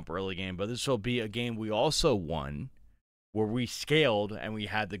to stomp early game, but this will be a game we also won, where we scaled and we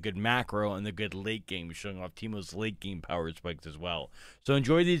had the good macro and the good late game, showing off Teemo's late game power spikes as well. So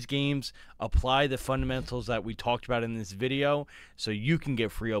enjoy these games, apply the fundamentals that we talked about in this video so you can get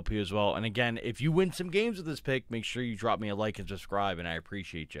free LP as well. And again, if you win some games with this pick, make sure you drop me a like and subscribe, and I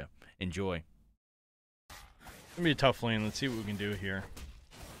appreciate you. Enjoy. It's going to be a tough lane. Let's see what we can do here.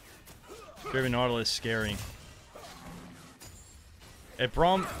 Draven Nautilus is scary. If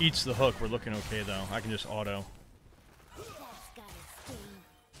Braum eats the hook, we're looking okay though. I can just auto.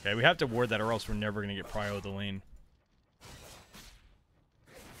 Okay, we have to ward that or else we're never going to get prio of the lane.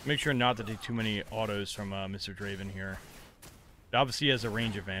 Make sure not to take too many autos from Mr. Draven here. Obviously he has a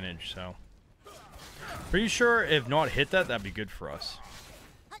range advantage, so. Pretty sure if not hit that, that'd be good for us.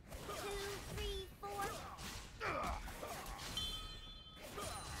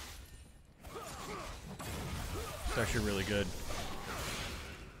 It's actually really good.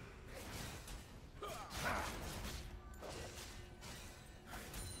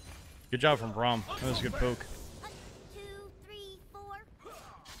 Good job from Braum. That was a good poke. 1, 2, 3,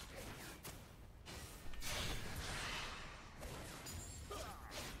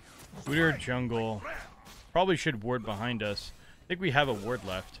 4. Udyr jungle. Probably should ward behind us. I think we have a ward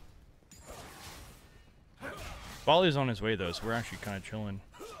left. Volley's on his way though, so we're actually kind of chilling.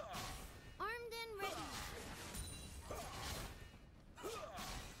 Armed and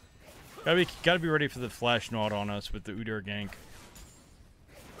ready. Gotta be ready for the flash nod on us with the Udyr gank.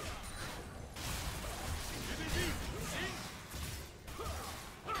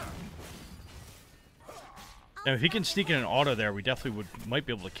 Now, if he can sneak in an auto there, we definitely might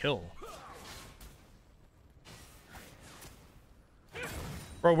be able to kill.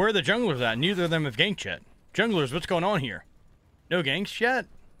 Bro, where are the junglers at? Neither of them have ganked yet. Junglers, what's going on here? No ganks yet?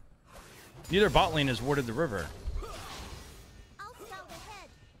 Neither bot lane has warded the river. I'll scout ahead.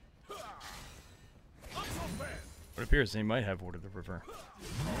 It appears they might have watered the river.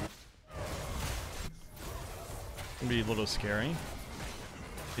 Gonna be a little scary.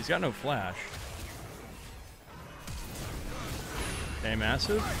 He's got no flash. Okay,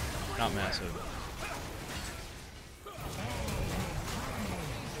 massive? Not massive.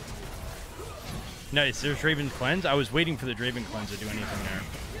 Nice, there's Draven's Cleanse. I was waiting for the Draven Cleanse to do anything there.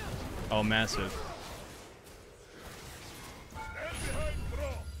 Oh, massive.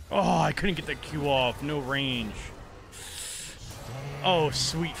 Oh, I couldn't get the Q off. No range. Oh,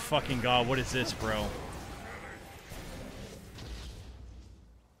 sweet fucking god. What is this, bro?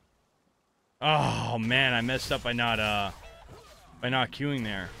 Oh, man. I messed up by not queuing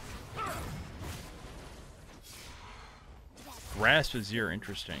there. Grasp is zero.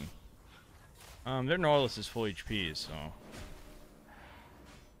 Interesting. Their Nautilus is full HP, so...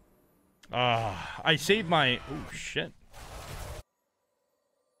 I saved my... Oh, shit.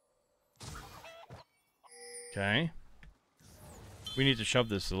 Okay. We need to shove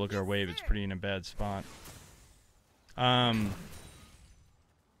this to look at our wave. It's pretty in a bad spot. I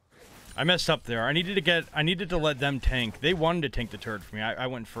messed up there. I needed to let them tank. They wanted to tank the turret for me. I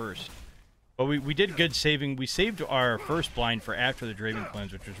went first. But we did good saving. We saved our first blind for after the Draven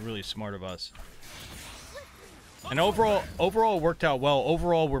Cleanse, which was really smart of us. And overall it worked out well.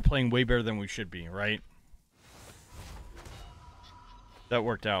 Overall, we're playing way better than we should be, right? That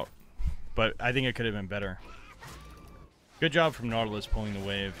worked out. But I think it could have been better. Good job from Nautilus pulling the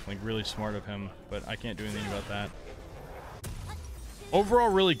wave. Like, really smart of him. But I can't do anything about that. Overall,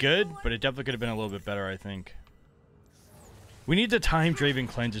 really good, but it definitely could have been a little bit better, I think. We need to time Draven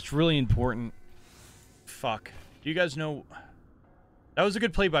Cleanse. It's really important. Fuck. Do you guys know... That was a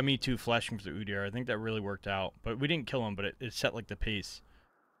good play by me, too, flashing for the Udyr. I think that really worked out. But we didn't kill him, but it set, like, the pace.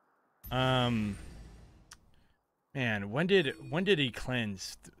 Man, when did he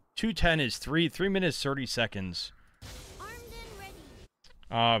cleanse? 210 is 3 minutes, 30 seconds.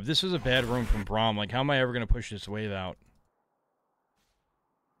 This was a bad roam from Braum. Like, how am I ever going to push this wave out?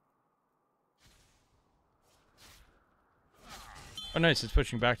 Oh, nice. It's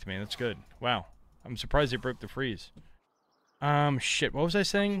pushing back to me. That's good. Wow. I'm surprised they broke the freeze. Shit. What was I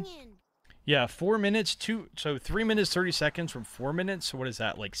saying? Yeah, 4 minutes, so 3 minutes, 30 seconds from 4 minutes. So what is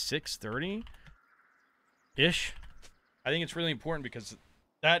that, like 6:30-ish? I think it's really important because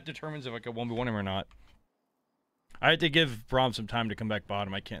that determines if I can 1v1 him or not. I had to give Braum some time to come back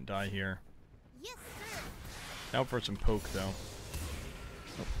bottom. I can't die here. Yes, sir. Now for some poke, though.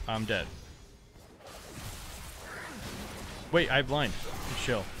 Oh, I'm dead. Wait, I have blind. Just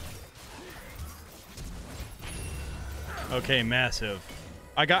chill. Okay, massive.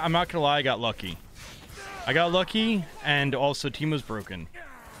 I'm not gonna lie, I got lucky. I got lucky, and also TEEMO's broken.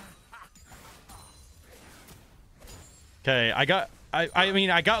 Okay, I mean,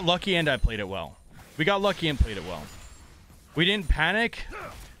 I got lucky and I played it well. We got lucky and played it well. We didn't panic.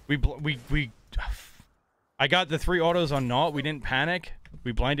 I got the 3 autos on Naut. We didn't panic.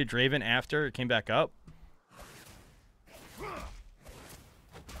 We blinded Draven after it came back up.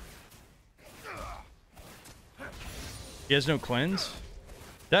 He has no cleanse.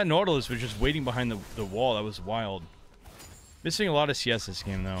 That Nautilus was just waiting behind the wall. That was wild. Missing a lot of CS this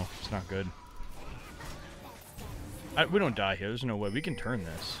game, though. It's not good. We don't die here. There's no way. We can turn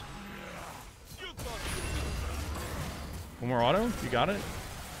this. One more auto? You got it?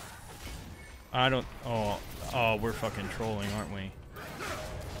 I don't... Oh, we're fucking trolling, aren't we?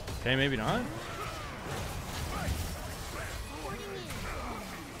 Okay, maybe not.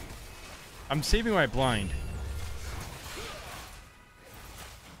 I'm saving my blind.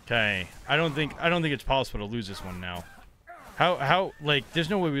 Okay, I don't think it's possible to lose this one now. How like there's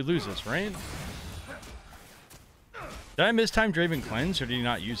no way we lose this, right? Did I mistime Draven Cleanse or did he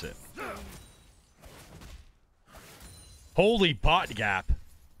not use it? Holy bot gap.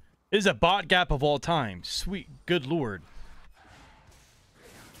 This is a bot gap of all time. Sweet good lord.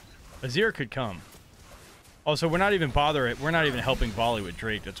 Azir could come. Also, we're not even helping volley with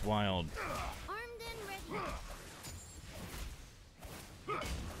Drake. That's wild. Armed and ready.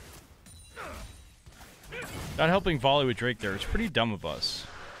 Not helping volley with Drake there. It's pretty dumb of us.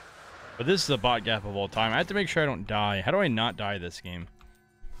 But this is a bot gap of all time. I have to make sure I don't die. How do I not die this game?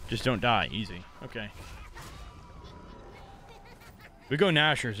 Just don't die. Easy. Okay. We go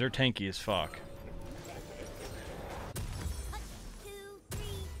Nashers. They're tanky as fuck. 2, 3,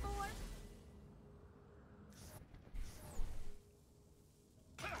 4.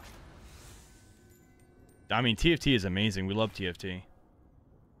 I mean, TFT is amazing. We love TFT.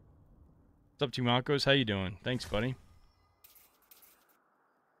 What's up, Tumakos? How you doing? Thanks, buddy.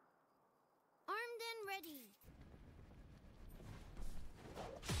 Armed and ready.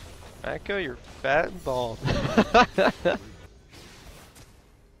 Echo, you're fat and bald.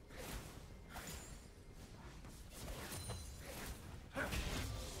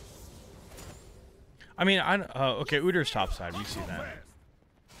 I mean, okay, Uder's top side. We see that.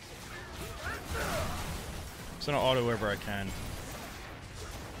 So I'm gonna auto wherever I can.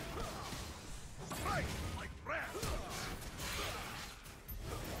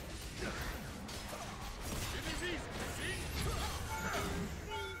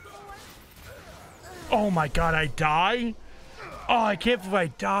 Oh my god, I die? Oh, I can't believe I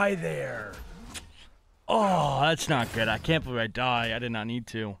die there. Oh, that's not good. I can't believe I die. I did not need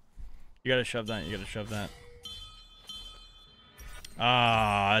to. You gotta shove that. You gotta shove that.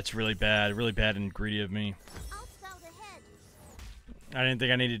 Ah, that's really bad. Really bad and greedy of me. I'll scout ahead. I didn't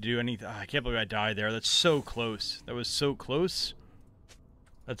think I needed to do anything. I can't believe I died there. That's so close. That was so close.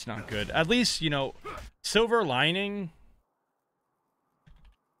 That's not good. At least, you know, silver lining.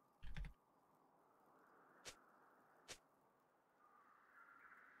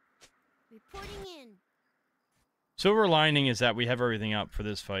 Reporting in. Silver lining is that we have everything up for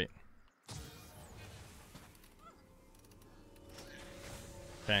this fight.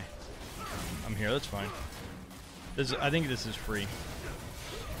 Okay. I'm here, that's fine. I think this is free.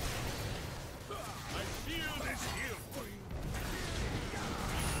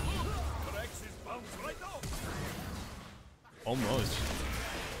 Almost.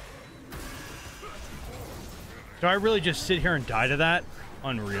 Do I really just sit here and die to that?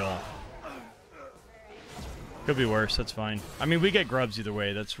 Unreal. Could be worse, that's fine. I mean, we get grubs either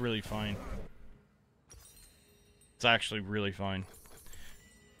way, that's really fine. It's actually really fine.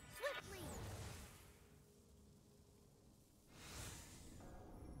 Swiftly.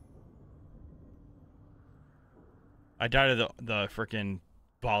 I died to the frickin'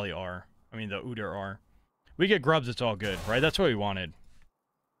 volley R. I mean, the Uder R. We get grubs, it's all good, right? That's what we wanted.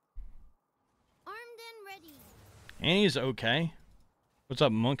 Armed and ready. Annie's okay. What's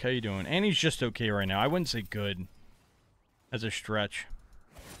up, Monk? How you doing? Annie's just okay right now. I wouldn't say good. As a stretch.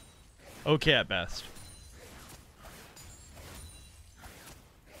 Okay at best.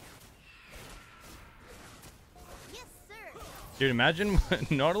 Yes, sir. Dude, imagine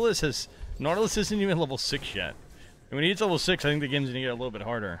Nautilus isn't even level 6 yet. And when he hits level 6, I think the game's gonna get a little bit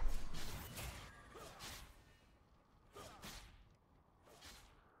harder.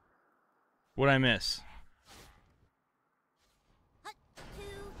 What'd I miss? Hut, 2,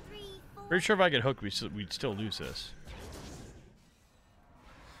 3, 4. Pretty sure if I get hooked, we'd still lose this.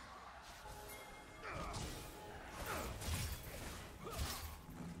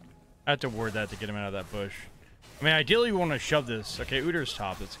 I have to ward that to get him out of that bush. I mean, ideally we want to shove this. Okay, Uder's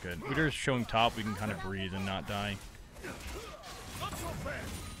top, that's good. Uder's showing top, we can kind of breathe and not die.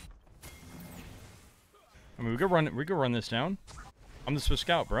 I mean, we could run this down. I'm the Swiss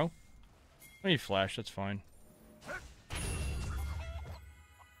Scout, bro. I need flash, that's fine.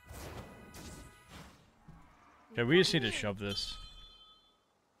 Okay, we just need to shove this.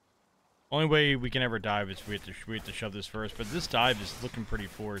 Only way we can ever dive is we have to shove this first, but this dive is looking pretty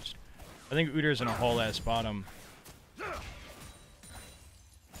forced. I think Uder's in a haul-ass bottom.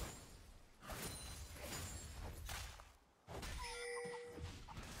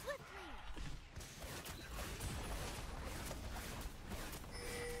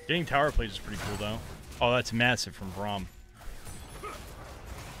 Getting tower plays is pretty cool, though. Oh, that's massive from Braum.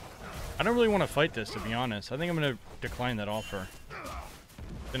 I don't really want to fight this, to be honest. I think I'm going to decline that offer.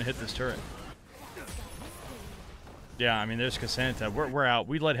 I'm going to hit this turret. Yeah, I mean, there's Cassandra. We're out.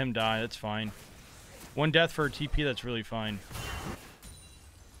 We let him die. That's fine. One death for a TP. That's really fine.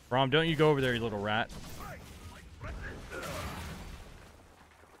 Braum, don't you go over there, you little rat.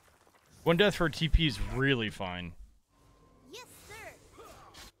 One death for a TP is really fine. Yes, sir.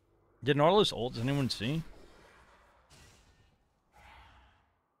 Did Nautilus ult? Does anyone see?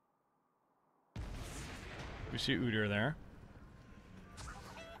 We see Uder there.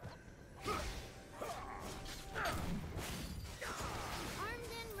 Armed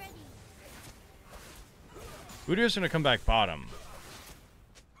and ready. Uder's gonna come back bottom.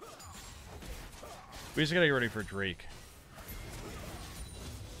 We just gotta get ready for Drake.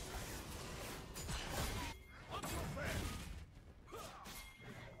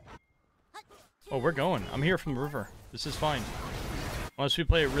 Oh, we're going. I'm here from the river. This is fine. Unless we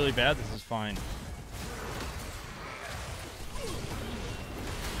play it really bad, this is fine.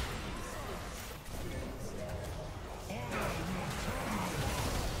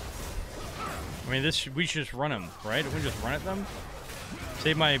 I mean, we should just run them, right? We just run at them.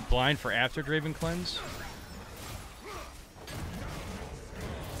 Save my blind for after Draven Cleanse.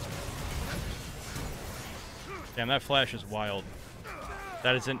 Damn, that flash is wild.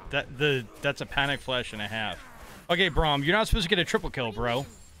 That isn't that's a panic flash and a half. Okay, Braum, you're not supposed to get a triple kill, bro.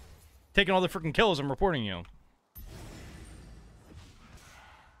 Taking all the freaking kills, I'm reporting you.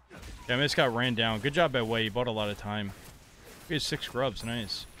 Yeah, I just got ran down. Good job by Way. You bought a lot of time. We had 6 grubs.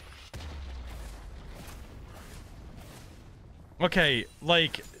 Nice. Okay,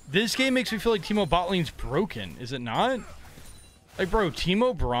 like, this game makes me feel like Teemo bot lane's broken. Is it not? Like, bro,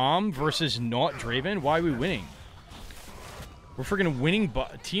 Teemo Braum versus not Draven? Why are we winning? We're freaking winning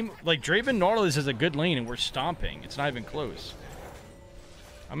team. Like, Draven Nautilus is a good lane, and we're stomping. It's not even close.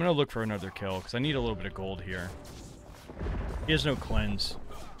 I'm going to look for another kill, because I need a little bit of gold here. He has no cleanse.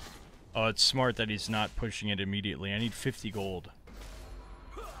 Oh, it's smart that he's not pushing it immediately. I need 50 gold.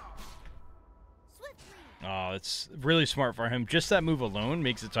 Oh, it's really smart for him. Just that move alone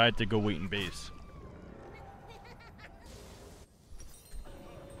makes it so I have to go wait in base.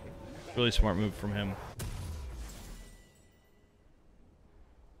 Really smart move from him.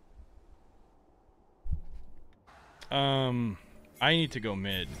 I need to go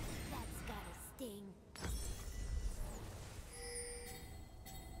mid. That's gotta sting.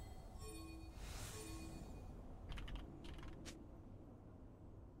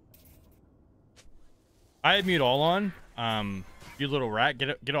 I had mute all on. You little rat,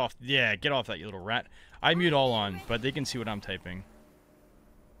 get off. Yeah, get off that, you little rat. I mute all on, but they can see what I'm typing.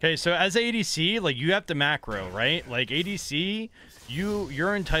 Okay, so as ADC, like, you have to macro, right? Like, ADC,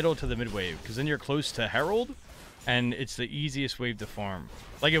 you're entitled to the mid wave, because then you're close to Herald, and it's the easiest wave to farm.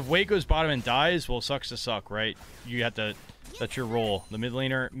 Like, if Wade goes bottom and dies, well, sucks to suck, right? You have to, that's your role. The mid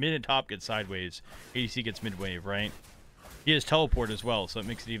laner, mid and top gets sideways. ADC gets mid wave, right? He has teleport as well, so it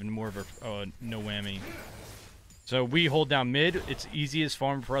makes it even more of a no whammy. So we hold down mid, it's easiest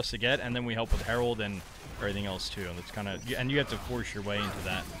farm for us to get, and then we help with Herald and everything else too. And it's kind of, and you have to force your way into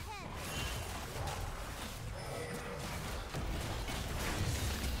that.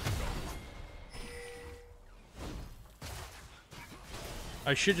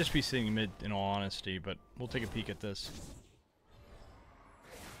 I should just be sitting mid in all honesty, but we'll take a peek at this.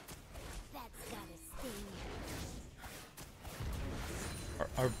 That's gotta sting.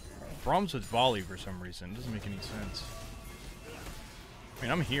 Our Braum's with volley for some reason. It doesn't make any sense. I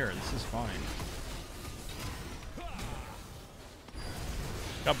mean, I'm here. This is fine.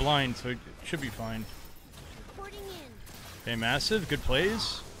 Got blind, so it should be fine. Reporting in. Okay, massive. Good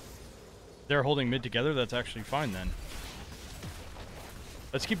plays. They're holding mid together. That's actually fine then.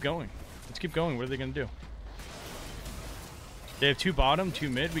 Let's keep going. Let's keep going. What are they going to do? They have 2 bottom, 2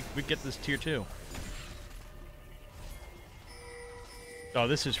 mid. We get this tier 2. Oh,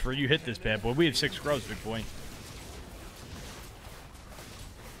 this is for you. Hit this bad boy. We have 6 grubs, big boy.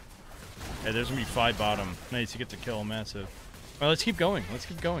 Yeah, there's going to be 5 bottom. Nice, you get the kill. Massive. Well, let's keep going. Let's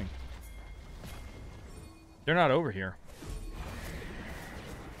keep going. They're not over here.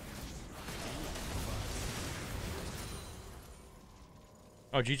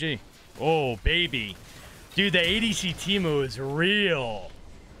 Oh, GG. Oh, baby. Dude, the ADC Teemo is real.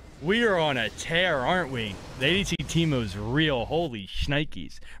 We are on a tear, aren't we? The ADC Teemo is real. Holy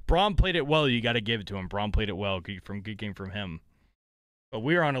shnikes. Braum played it well. You got to give it to him. Braum played it well. Good game from him. But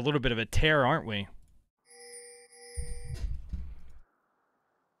we are on a little bit of a tear, aren't we?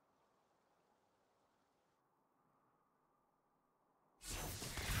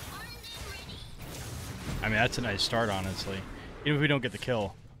 I mean, that's a nice start, honestly. Even if we don't get the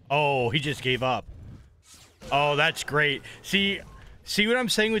kill. Oh, he just gave up. Oh, that's great. See what I'm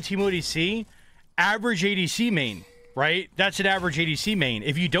saying with Teemo ADC? Average ADC main, right? That's an average ADC main.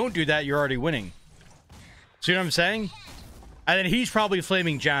 If you don't do that, you're already winning. See what I'm saying? And then he's probably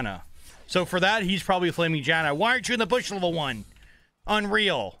flaming Janna. So for that, he's probably flaming Janna. Why aren't you in the bush level 1?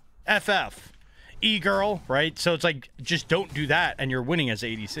 Unreal. FF. E-girl, right? So it's like, just don't do that, and you're winning as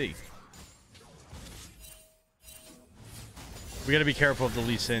ADC. We gotta be careful of the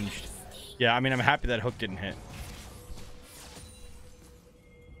Lee Singed. Yeah, I mean, I'm happy that hook didn't hit.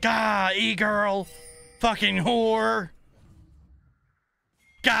 Gah, E-girl! Fucking whore!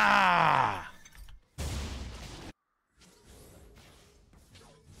 Gah!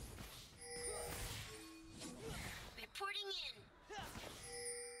 Reporting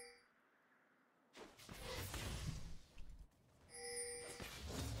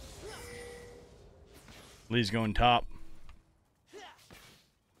in. Lee's going top.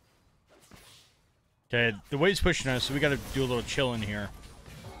 Okay, the wave's pushing us, so we gotta do a little chill in here.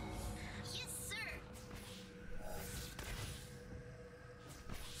 Yes, sir.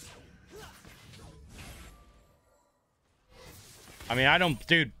 I mean, I don't,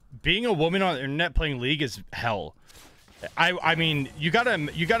 dude. Being a woman on the internet playing League is hell. I mean, you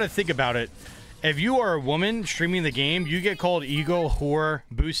gotta think about it. if you are a woman streaming the game, you get called ego whore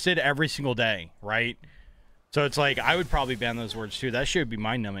boosted every single day, right? So it's like, I would probably ban those words too. That shit would be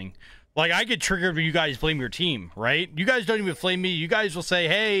mind-numbing. Like, I get triggered when you guys blame your team, right? You guys don't even flame me. You guys will say,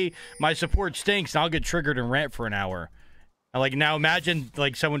 hey, my support stinks, and I'll get triggered and rant for an hour. And like, now imagine,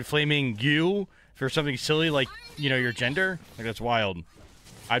 like, someone flaming you for something silly, like, you know, your gender. Like, that's wild.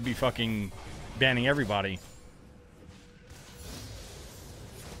 I'd be fucking banning everybody.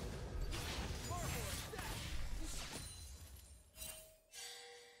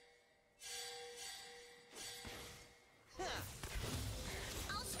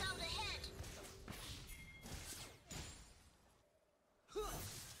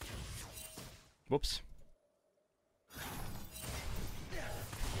 Whoops.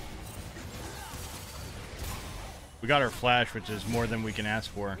 We got our flash, which is more than we can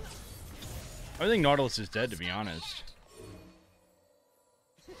ask for. I think Nautilus is dead, to be honest.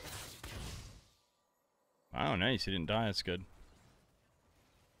 Oh, nice. He didn't die. That's good.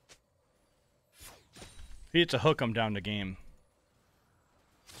 If he hits a hook, I'm down the game.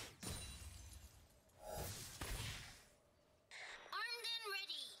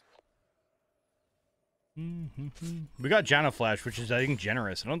 We got Janna flash, which is, I think,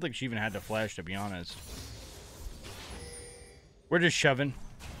 generous. I don't think she even had to flash, to be honest. We're just shoving.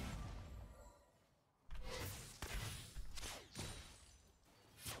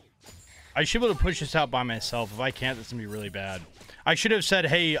 I should be able to push this out by myself. If I can't, that's gonna be really bad. I should have said,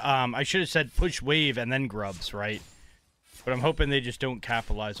 hey, I should have said push wave and then grubs, right? But I'm hoping they just don't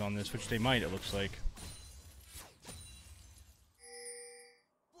capitalize on this, which they might, it looks like.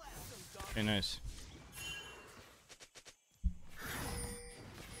 Okay, nice.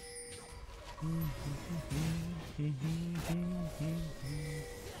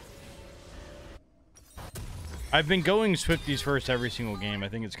 I've been going Swifties first every single game. I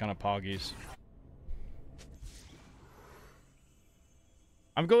think it's kind of poggies.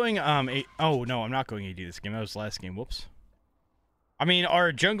 I'm going oh no, I'm not going AD this game. That was the last game. Whoops. I mean,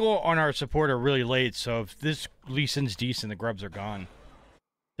 our jungle on our support are really late, so if this Lee Sin's decent, the grubs are gone.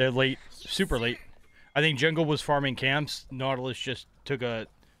 They're late, super late. I think jungle was farming camps. Nautilus just took a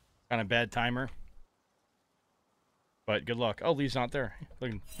kind of bad timer. But good luck. Oh, Lee's not there.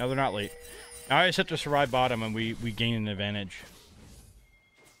 Look, no, they're not late. Now I just have to survive bottom and we gain an advantage.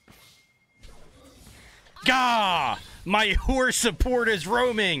 Gah! My whore support is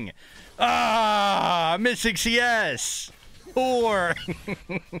roaming! Ah! Missing CS! Whore!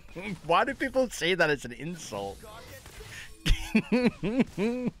 Why do people say that as an insult?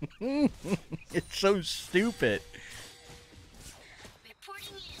 It's so stupid.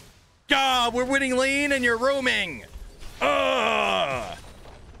 God, we're winning lane and you're roaming. Ugh!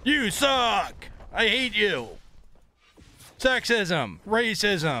 You suck. I hate you. Sexism,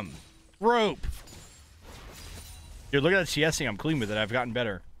 racism, rope. Dude, look at that CSing. I'm clean with it. I've gotten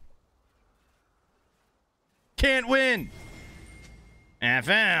better. Can't win.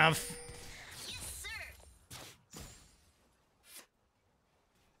 FF.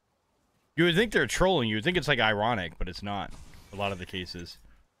 You would think they're trolling. You would think it's like ironic, but it's not. A lot of the cases.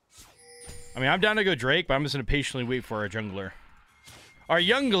 I mean, I'm down to go Drake, but I'm just going to patiently wait for our jungler. Our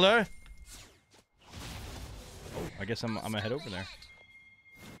jungler! Oh, I guess I'm going to head over there.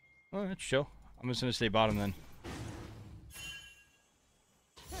 Oh, that's chill. I'm just going to stay bottom then.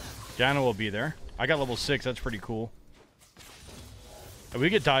 Janna will be there. I got level 6. That's pretty cool. If we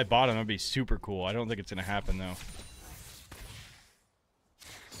could dive bottom, that'd be super cool. I don't think it's going to happen, though.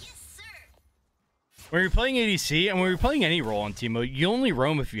 When you're playing ADC, and when you're playing any role on TEEMO, you only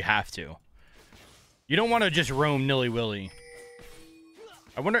roam if you have to. You don't want to just roam nilly-willy.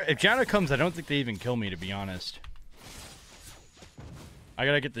 I wonder, if Janna comes, I don't think they even kill me, to be honest. I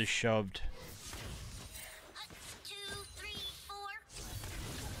gotta get this shoved. 2, 3, 4.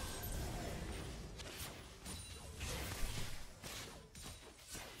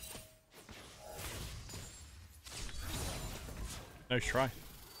 Nice try.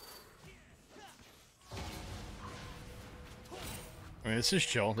 I mean, this is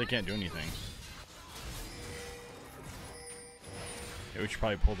chill. They can't do anything. Yeah, we should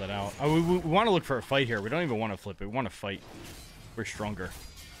probably pull that out. Oh, we want to look for a fight here. We don't even want to flip it. We want to fight. We're stronger.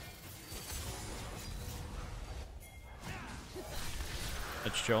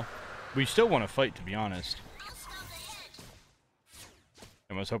 That's chill. We still want to fight, to be honest.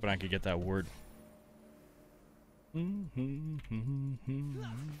 I was hoping I could get that word.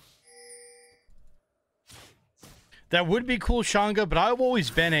 That would be cool, Shanga, but I've always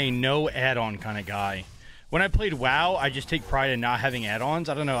been a no add-on kind of guy. When I played WoW, I just take pride in not having add-ons.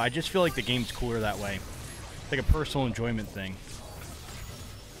 I don't know, I just feel like the game's cooler that way. It's like a personal enjoyment thing.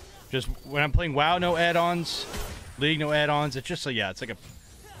 Just when I'm playing WoW, no add-ons. League, no add-ons. It's just yeah, it's like a...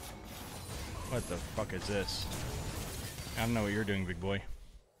 What the fuck is this? I don't know what you're doing, big boy.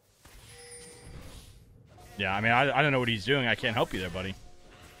 Yeah, I mean, I don't know what he's doing. I can't help you there, buddy.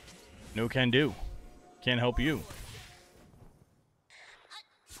 No can do. Can't help you.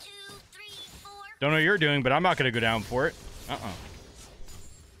 2, 3, 4. Don't know what you're doing, but I'm not going to go down for it.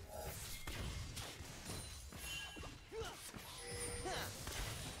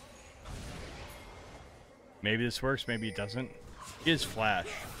 Maybe this works, maybe it doesn't. He is Flash.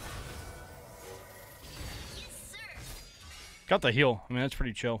 Yes, sir. Got the heal. I mean, that's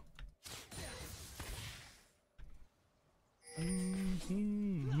pretty chill.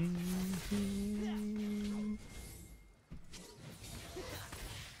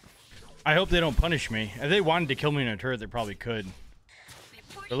 I hope they don't punish me. If they wanted to kill me in a turret, they probably could.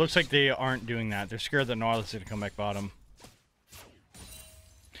 It looks like they aren't doing that. They're scared that Nautilus is going to come back bottom.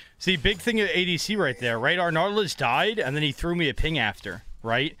 See, big thing of ADC right there, right? Our Nautilus died, and then he threw me a ping after,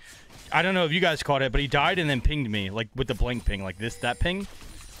 right? I don't know if you guys caught it, but he died and then pinged me, like with the blink ping, like that ping.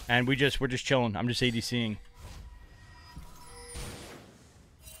 And we're just chilling. I'm just ADCing.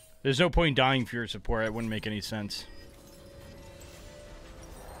 There's no point in dying for your support. It wouldn't make any sense.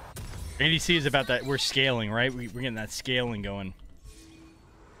 ADC is about that. We're scaling, right? We're getting that scaling going.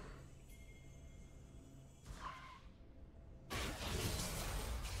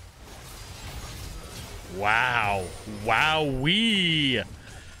 Wow. Wowee.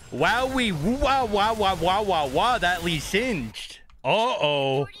 Wowee. Wow, wow, wow, wow, wow, wow. That Lee singed.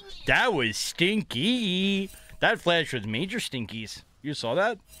 Uh-oh. That was stinky. That flash was major stinkies. You saw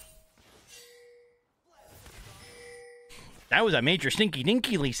that? That was a major stinky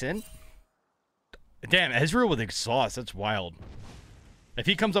dinky, Lee sin. Damn, Ezreal with exhaust. That's wild. If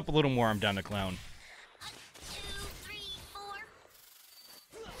he comes up a little more, I'm down to clown. 2, 3,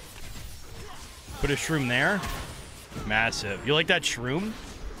 4. Put a shroom there. Massive. You like that shroom?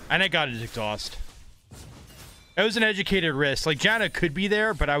 And I got his exhaust. It was an educated risk. Like, Janna could be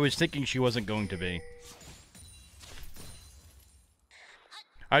there, but I was thinking she wasn't going to be.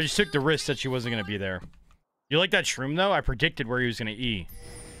 I just took the risk that she wasn't going to be there. You like that shroom, though? I predicted where he was going to E.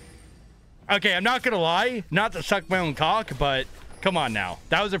 Okay, I'm not going to lie. Not to suck my own cock, but come on now.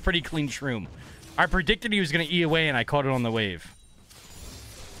 That was a pretty clean shroom. I predicted he was going to E away, and I caught it on the wave.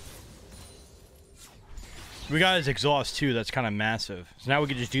 We got his exhaust, too. That's kind of massive. So now we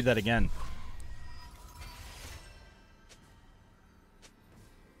can just do that again.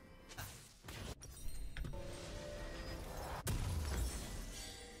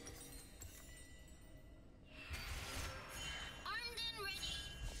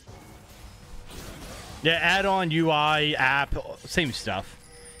 Yeah, add-on UI, app, same stuff.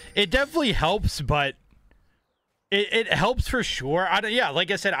 It definitely helps, but it helps for sure. Yeah,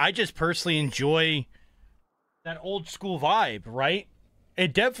 like I said, I just personally enjoy that old school vibe, right?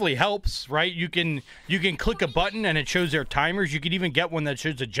 It definitely helps, right? You can click a button and it shows their timers. You could even get one that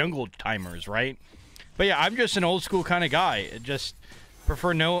shows the jungle timers, right? But yeah, I'm just an old school kind of guy. I just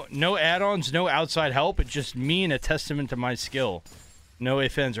prefer no add-ons, no outside help. It's just me and a testament to my skill. No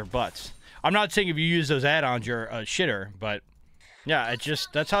ifs, ands, or buts. I'm not saying if you use those add-ons, you're a shitter, but yeah,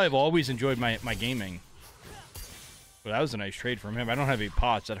 that's how I've always enjoyed my gaming. Well, that was a nice trade from him. I don't have any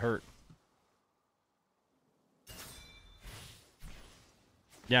pots. That hurt.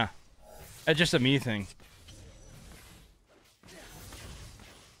 Yeah. It's just a me thing.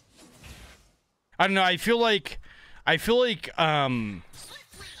 I don't know. I feel like the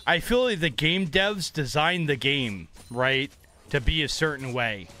game devs designed the game, right, to be a certain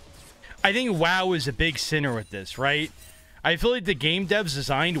way. I think WoW is a big sinner with this, right? I feel like the game devs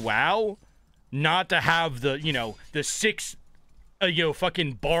designed WoW not to have the, the 6,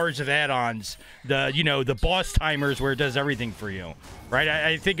 fucking bars of add-ons, the boss timers where it does everything for you, right?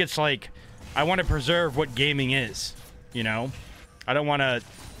 I think it's like, I want to preserve what gaming is, I don't want to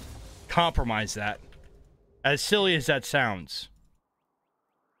compromise that, as silly as that sounds.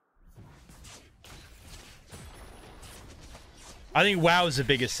 I think WoW is the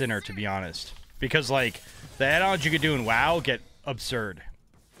biggest sinner, to be honest. Because, like, the add-ons you could do in WoW get absurd.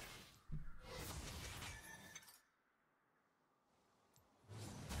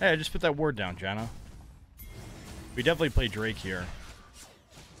 Hey, I just put that ward down, Janna. We definitely play Drake here.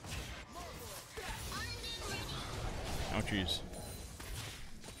 Oh, jeez.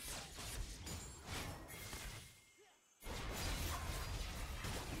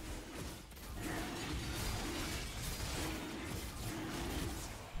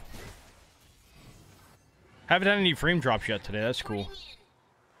 Haven't had any frame drops yet today. That's cool.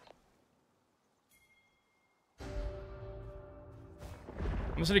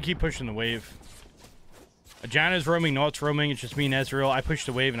 just gonna keep pushing the wave. Ajana's roaming, Naught's roaming. It's just me and Ezreal. I push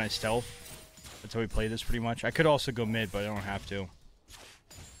the wave and I stealth. That's how we play this pretty much. I could also go mid, but I don't have to. I'll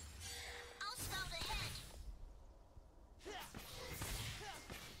scout ahead.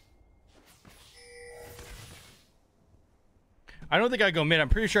 I don't think I go mid. I'm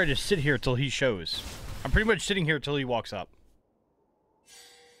pretty sure I just sit here till he shows. I'm pretty much sitting here till he walks up.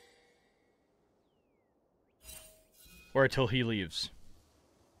 Or until he leaves.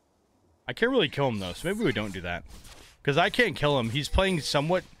 I can't really kill him though, so maybe we don't do that. Because I can't kill him. He's playing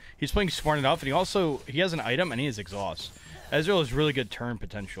somewhat... He's playing smart enough, and he has an item, and he has exhaust. Ezreal has really good turn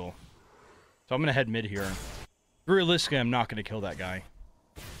potential. So I'm going to head mid here. Realistically, I'm not going to kill that guy.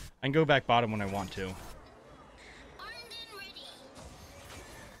 I can go back bottom when I want to. Armed and ready. Just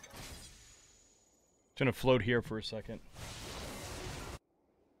going to float here for a second.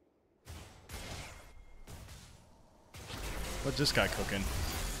 What's this guy cooking?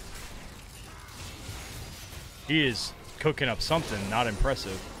 He is cooking up something not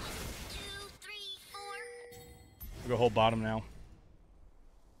impressive. 2, 3, 4. We'll go hold bottom now.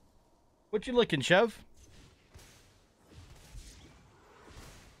 What you looking, Chev?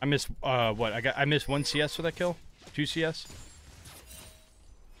 I missed what? I missed 1 CS for that kill? 2 CS?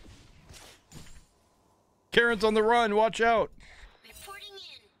 Karen's on the run, watch out! Reporting in.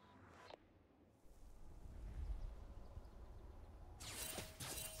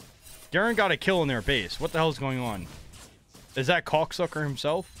 Garen got a kill in their base. What the hell's going on? Is that cocksucker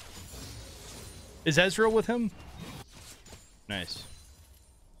himself? Is Ezreal with him? Nice.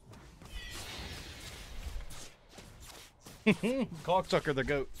 Cocksucker the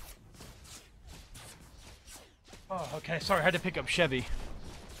goat. Oh, okay. Sorry, I had to pick up Chevy.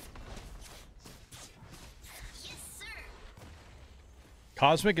 Yes, sir.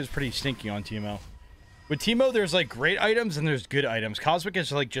 Cosmic is pretty stinky on TEEMO. With TEEMO, there's like great items and there's good items. Cosmic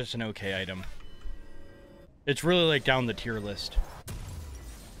is like just an okay item. It's really like down the tier list.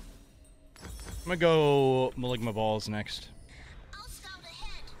 I'm gonna go Maligma Balls next. I'll scout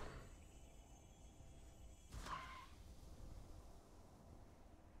ahead.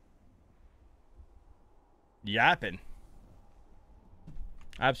 Yapping.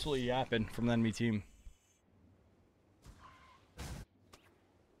 Absolutely yapping from the enemy team.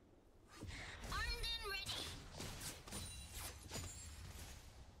 Armed and ready.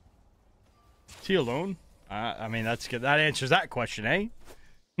 Is he alone? I mean, that's good. That answers that question, eh?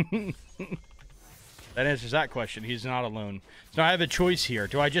 That answers that question. He's not alone. So I have a choice here.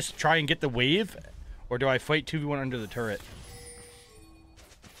 Do I just try and get the wave? Or do I fight 2v1 under the turret?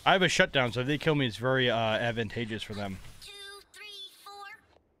 I have a shutdown, so if they kill me, it's very advantageous for them. 2, 3, 4.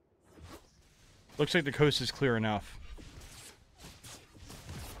 Looks like the coast is clear enough.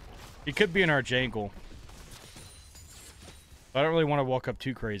 He could be in our jungle. But I don't really want to walk up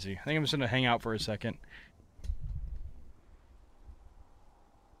too crazy. I think I'm just going to hang out for a second.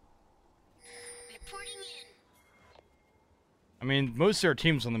 Reporting in. I mean, most of their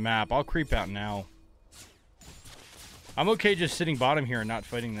team's on the map. I'll creep out now. I'm okay just sitting bottom here and not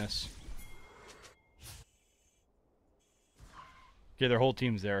fighting this. Okay, their whole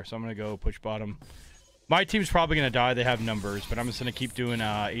team's there, so I'm going to go push bottom. My team's probably going to die. They have numbers, but I'm just going to keep doing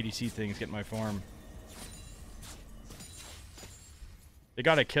ADC things, get my farm. They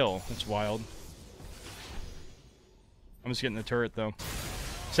got a kill. That's wild. I'm just getting the turret, though.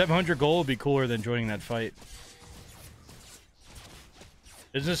 700 gold would be cooler than joining that fight.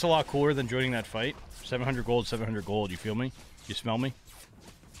 Isn't this a lot cooler than joining that fight? 700 gold, 700 gold. You feel me? You smell me?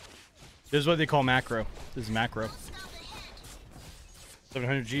 This is what they call macro. This is macro.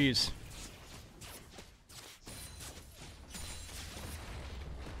 700 Gs.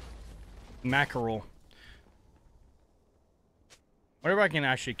 Mackerel. Wonder if I can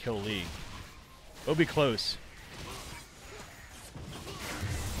actually kill Lee. It'll be close.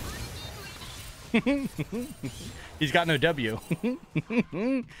 He's got no W.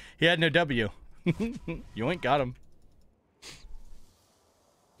 He had no W. You ain't got him.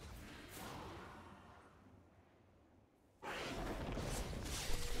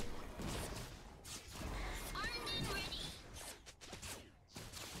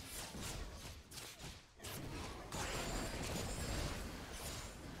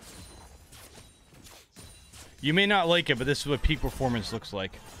 You may not like it, but this is what peak performance looks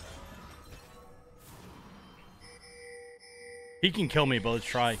like. He can kill me, but let's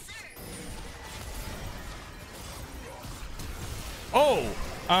try. Oh!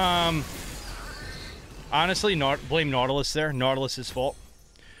 Honestly, blame Nautilus there. Nautilus' fault.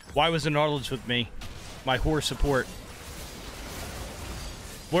 Why was the Nautilus with me? My whore support.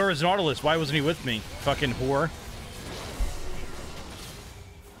 Where is Nautilus? Why wasn't he with me? Fucking whore.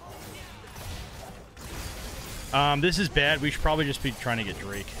 This is bad. We should probably just be trying to get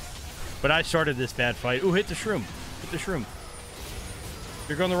Drake. But I started this bad fight. Ooh, hit the shroom. Hit the shroom.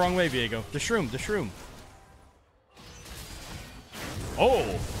 You're going the wrong way, Viego. The shroom, the shroom.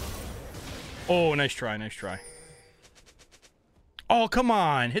 Oh. Oh, nice try, nice try. Oh, come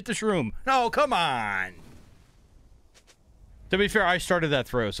on. Hit the shroom. No, come on. To be fair, I started that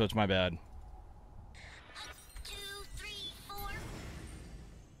throw, so it's my bad. 2, 3, 4.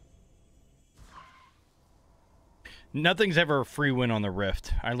 Nothing's ever a free win on the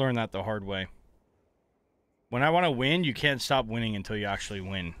Rift. I learned that the hard way. When I want to win, you can't stop winning until you actually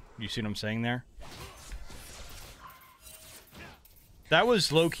win. You see what I'm saying there? That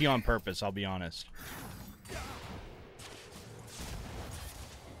was low-key on purpose, I'll be honest.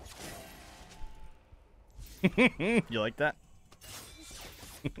 You like that?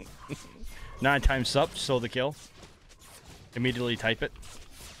 9 times sup, stole the kill. Immediately type it.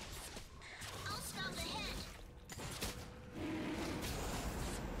 I'll scout ahead.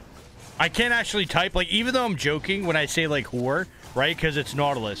 I can't actually type, like, even though I'm joking when I say, like, whore, right? Because it's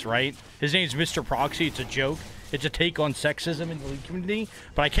Nautilus, right? His name's Mr. Proxy. It's a joke. It's a take on sexism in the League community.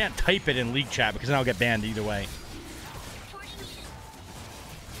 But I can't type it in League chat because then I'll get banned either way. Reporting in.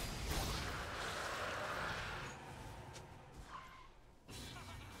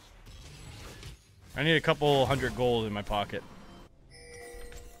 I need a couple hundred gold in my pocket.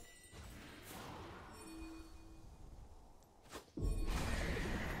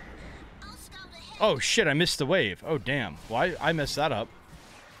 I'll scout ahead. Oh, shit, I missed the wave. Oh, damn. Well, I messed that up.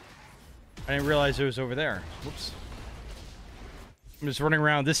 I didn't realize it was over there. Whoops. I'm just running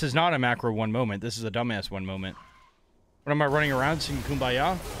around. This is not a macro one moment. This is a dumbass one moment. What am I running around singing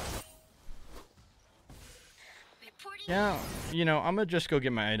Kumbaya? Reporting. Yeah, you know, I'm gonna just go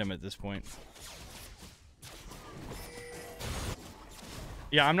get my item at this point.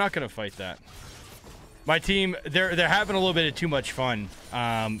 Yeah, I'm not gonna fight that. My team, they're having a little bit of too much fun.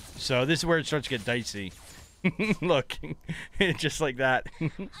 So this is where it starts to get dicey. Look, just like that.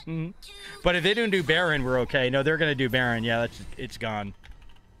 But if they don't do Baron, we're okay. No, they're gonna do Baron. Yeah, it's gone.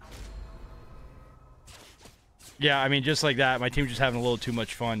 Yeah, I mean, just like that. My team's just having a little too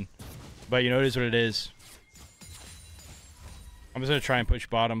much fun. But you know, it is what it is. I'm just gonna try and push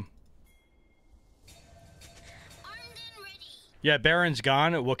bottom. Armed and ready. Yeah, Baron's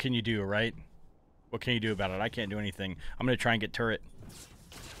gone. What can you do, right? What can you do about it? I can't do anything. I'm gonna try and get turret.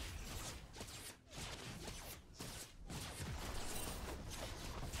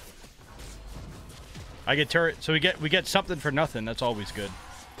 I get turret, so we get something for nothing. That's always good.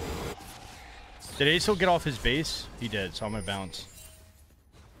 Did Acel get off his base? He did, so I'm gonna bounce.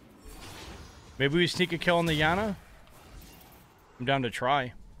 Maybe we sneak a kill on the Yana? I'm down to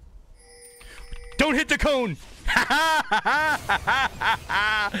try. Don't hit the cone!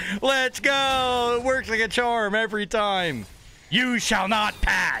 Let's go! It works like a charm every time. You shall not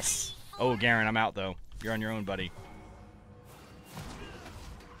pass! Oh, Garen, I'm out, though. You're on your own, buddy.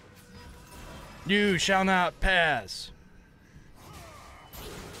 You shall not pass.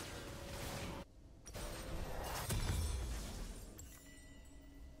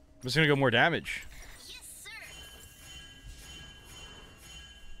 I'm just gonna go more damage. Yes, sir.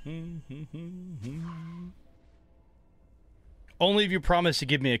 Only if you promise to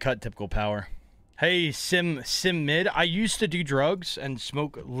give me a cut, typical power. Hey, sim mid. I used to do drugs and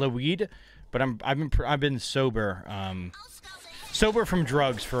smoke weed, but I've been sober. I'll scout ahead. Sober from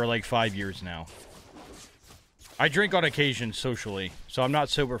drugs for like 5 years now. I drink on occasion socially, so I'm not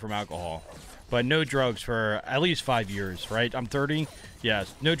sober from alcohol. But no drugs for at least 5 years, right? I'm 30.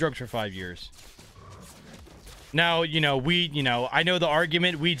 Yes, no drugs for 5 years. Now, you know, weed, you know, I know the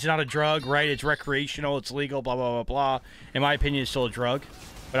argument, weed's not a drug, right? It's recreational, it's legal, blah, blah, blah, blah. In my opinion, it's still a drug.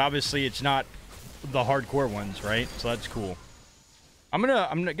 But obviously, it's not the hardcore ones, right? So that's cool. I'm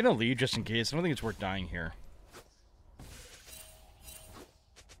gonna leave just in case. I don't think it's worth dying here.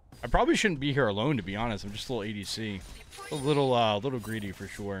 I probably shouldn't be here alone, to be honest. I'm just a little ADC. A little greedy for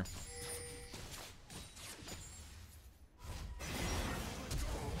sure.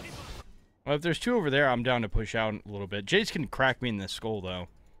 Well, if there's two over there, I'm down to push out a little bit. Jace can crack me in the skull, though.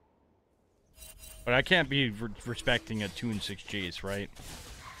 But I can't be respecting a 2 and 6 Jace, right?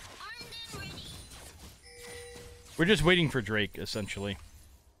 Armed and ready. We're just waiting for Drake, essentially.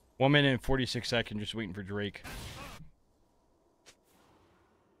 1 minute and 46 seconds, just waiting for Drake.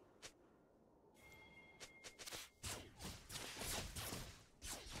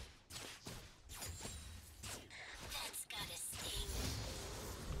 That's gotta sting.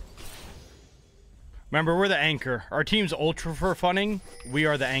 Remember, we're the anchor. Our team's ultra for funning. We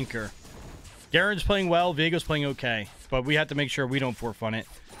are the anchor. Garen's playing well. Viego's playing okay. But we have to make sure we don't forfun it.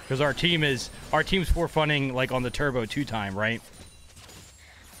 Because our team's for funning like on the turbo 2-time, right?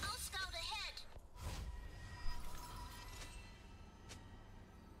 I'll scout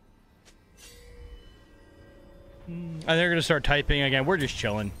ahead. And they're gonna start typing again. We're just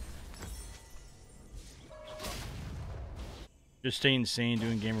chilling. Just staying sane,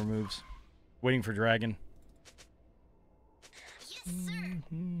 doing gamer moves. Waiting for Dragon. Yes, sir.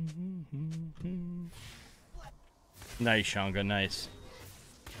 Nice, Shanga, nice.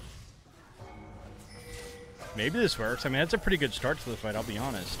 Maybe this works. I mean, that's a pretty good start to the fight, I'll be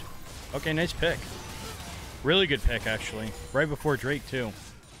honest. Okay, nice pick. Really good pick, actually. Right before Drake, too.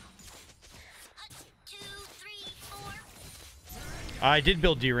 2, 3, 4. I did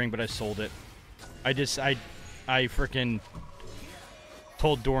build D-Ring, but I sold it. I freaking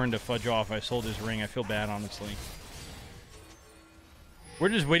told Doran to fudge off. I sold his ring. I feel bad, honestly. We're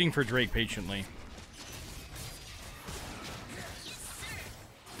just waiting for Drake patiently.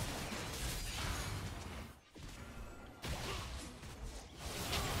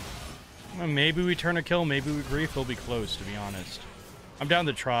 Well, maybe we turn a kill, maybe we grief. We'll be close, to be honest. I'm down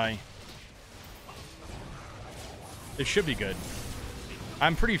to try. This should be good.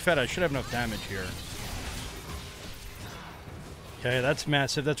 I'm pretty fed. I should have enough damage here. Okay, that's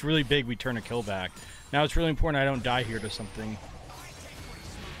massive. That's really big. We turn a kill back. Now it's really important I don't die here to something.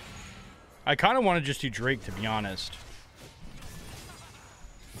 I kind of want to just do Drake, to be honest.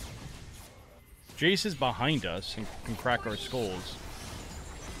 Jace is behind us and can crack our skulls.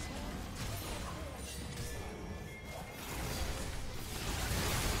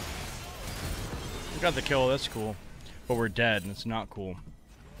 We got the kill. That's cool. But we're dead, and it's not cool.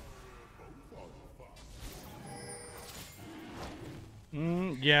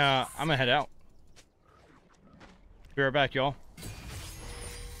 Yeah, I'm gonna head out. Be right back, y'all.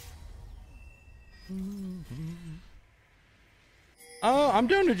 I'm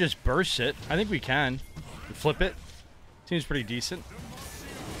down to just burst it. I think we can. Flip it. Seems pretty decent.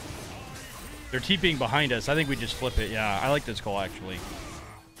 They're TPing behind us. I think we just flip it. Yeah, I like this call, actually.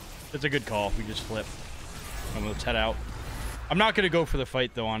 It's a good call. We just flip. And let's head out. I'm not going to go for the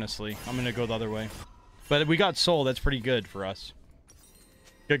fight, though, honestly. I'm going to go the other way. But we got Soul. That's pretty good for us.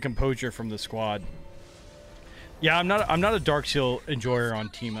 Good composure from the squad. Yeah, I'm not a Dark Seal enjoyer on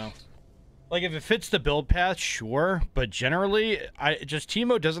TEEMO. Like, if it fits the build path, sure. But generally,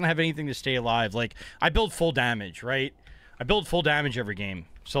 TEEMO doesn't have anything to stay alive. Like, I build full damage, right? I build full damage every game.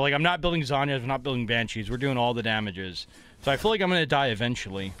 So, like, I'm not building Zanyas, I'm not building Banshees. We're doing all the damages. So I feel like I'm going to die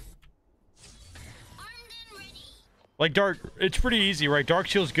eventually. Like, it's pretty easy, right? Dark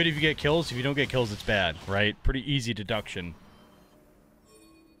Shield's good if you get kills. If you don't get kills, it's bad, right? Pretty easy deduction.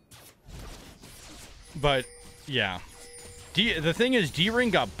 But, yeah. The thing is, D-Ring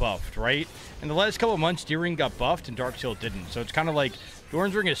got buffed, right? In the last couple of months, D-Ring got buffed and Dark Shield didn't. So it's kind of like,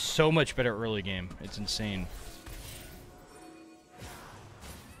 Doran's Ring is so much better early game. It's insane.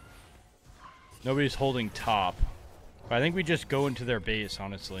 Nobody's holding top. But I think we just go into their base,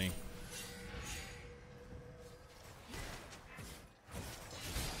 honestly.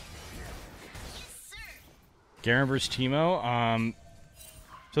 Garen versus TEEMO.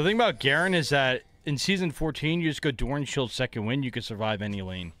 So the thing about Garen is that in Season 14, you just go Doran Shield second win, you can survive any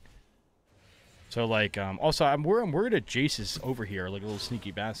lane. So, like, also, I'm worried that Jace is over here, like a little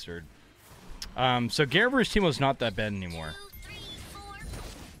sneaky bastard. So Garen versus TEEMO is not that bad anymore. 2, 3,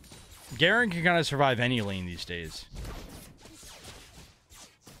 4. Garen can kind of survive any lane these days.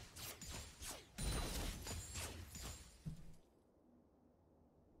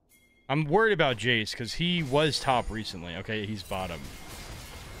 I'm worried about Jace, because he was top recently. Okay, he's bottom.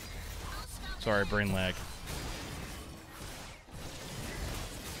 Sorry, brain lag.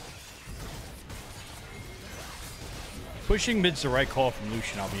 Pushing mid's the right call from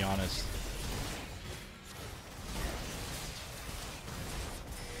Lucian, I'll be honest.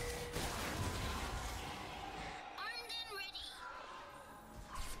 Armed and ready.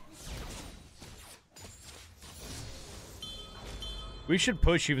 We should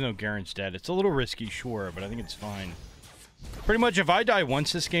push even though Garen's dead. It's a little risky, sure, but I think it's fine. Pretty much, if I die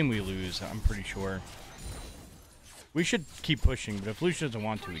once this game, we lose. I'm pretty sure. We should keep pushing, but if Lucian doesn't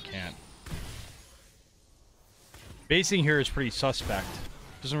want to, we can't. Basing here is pretty suspect.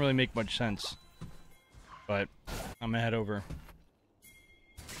 Doesn't really make much sense. But I'm gonna head over.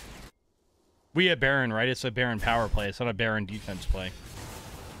 We have Baron, right? It's a Baron power play. It's not a Baron defense play.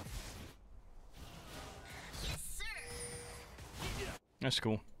 Yes, sir. That's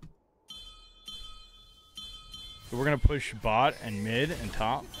cool. So we're gonna push bot and mid and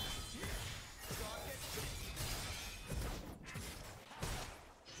top.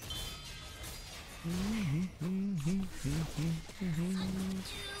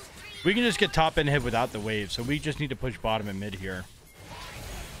 We can just get top and hit without the wave, so we just need to push bottom and mid here.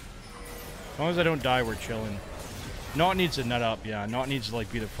 As long as I don't die, we're chilling. Naut needs to nut up, yeah. Naut needs to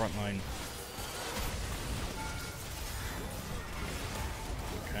like be the front line.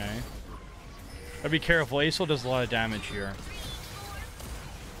 Okay. Gotta be careful. Acel does a lot of damage here.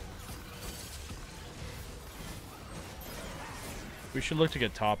 We should look to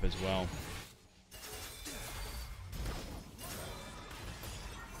get top as well.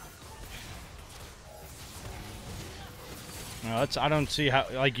 No, that's, I don't see how,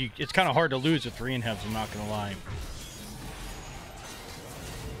 like, it's kind of hard to lose with 3 inhibs, I'm not gonna lie.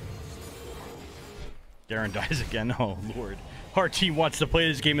 Garen dies again. Oh, Lord. Our team wants to play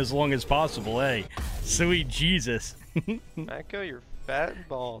this game as long as possible, hey. Sweet Jesus. Mako, you're fat and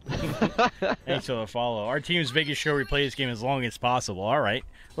bald. Thanks for the follow. Our team is making sure we play this game as long as possible. All right.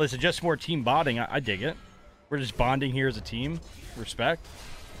 Listen, just more team bonding. I dig it. We're just bonding here as a team. Respect.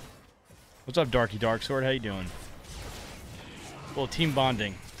 What's up, Darky Darksword? How you doing? Well, team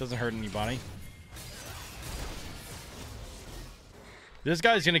bonding. Doesn't hurt anybody. This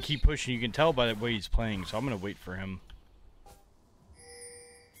guy's going to keep pushing. You can tell by the way he's playing, so I'm going to wait for him.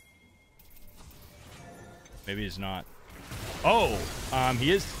 Maybe he's not. Oh,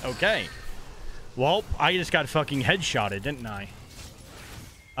 he is. Okay. Well, I just got fucking headshotted, didn't I?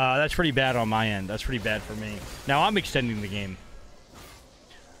 That's pretty bad on my end. That's pretty bad for me. Now I'm extending the game.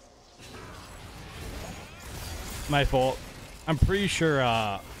 My fault. I'm pretty sure,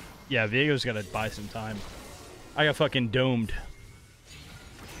 yeah, Viego's got to buy some time. I got fucking domed.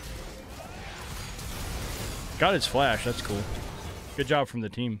 Got his flash. That's cool. Good job from the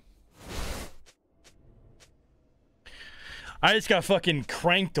team. I just got fucking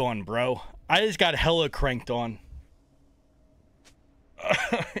cranked on, bro. I just got hella cranked on.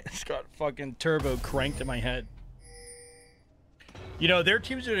 It's got fucking turbo cranked in my head. You know, their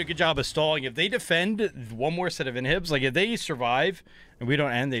team's doing a good job of stalling. If they defend one more set of inhibs, like if they survive and we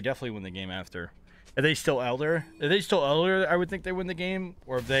don't end, they definitely win the game after. Are they still Elder? Are they still Elder? I would think they win the game.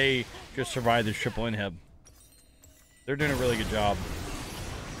 Or if they just survive this triple inhib. They're doing a really good job.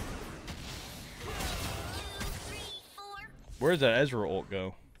 Where's that Ezra ult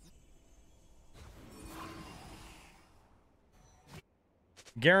go?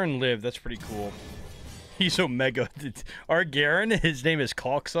 Garen lived. That's pretty cool. He's Omega. Our Garen, his name is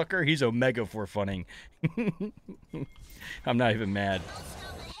Cocksucker. He's Omega for funning. I'm not even mad.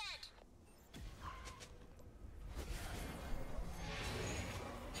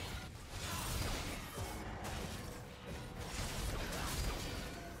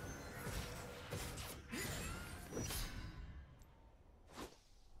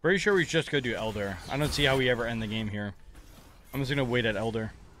 Pretty sure we just go do Elder. I don't see how we ever end the game here. I'm just gonna wait at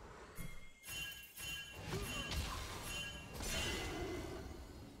Elder.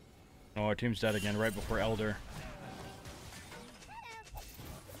 Oh, our team's dead again right before Elder.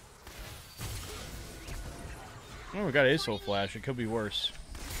 Oh, we got Acel Flash. It could be worse.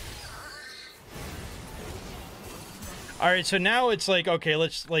 Alright, so now it's like, okay,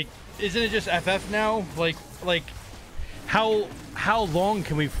 let's, like, isn't it just FF now? Like, how long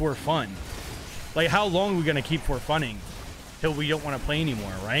can we for fun? Like, how long are we gonna keep for funning till we don't want to play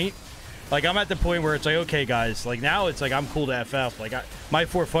anymore, right? Like, I'm at the point where it's like, okay, guys, like now it's like I'm cool to FF. Like, my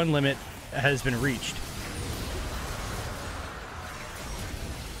for fun limit has been reached.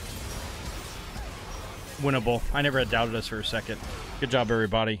 Winnable. I never had doubted us for a second. Good job,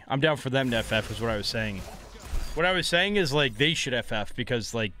 everybody. I'm down for them to FF is what I was saying. What I was saying is, like, they should FF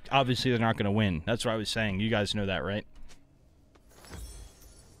because, like, obviously they're not going to win. That's what I was saying. You guys know that, right?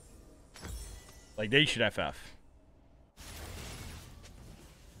 Like, they should FF.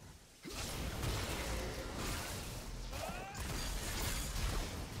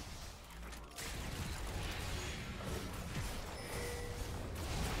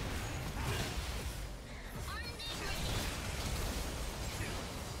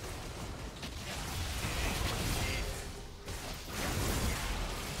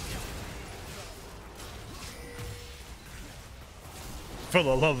 For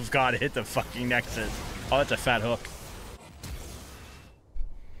the love of God, hit the fucking Nexus. Oh, that's a fat hook.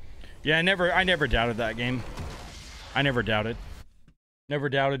 Yeah, I never doubted that game. I never doubted. Never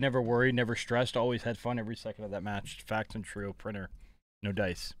doubted, never worried, never stressed. Always had fun every second of that match. Fact and true. Printer. No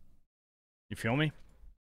dice. You feel me?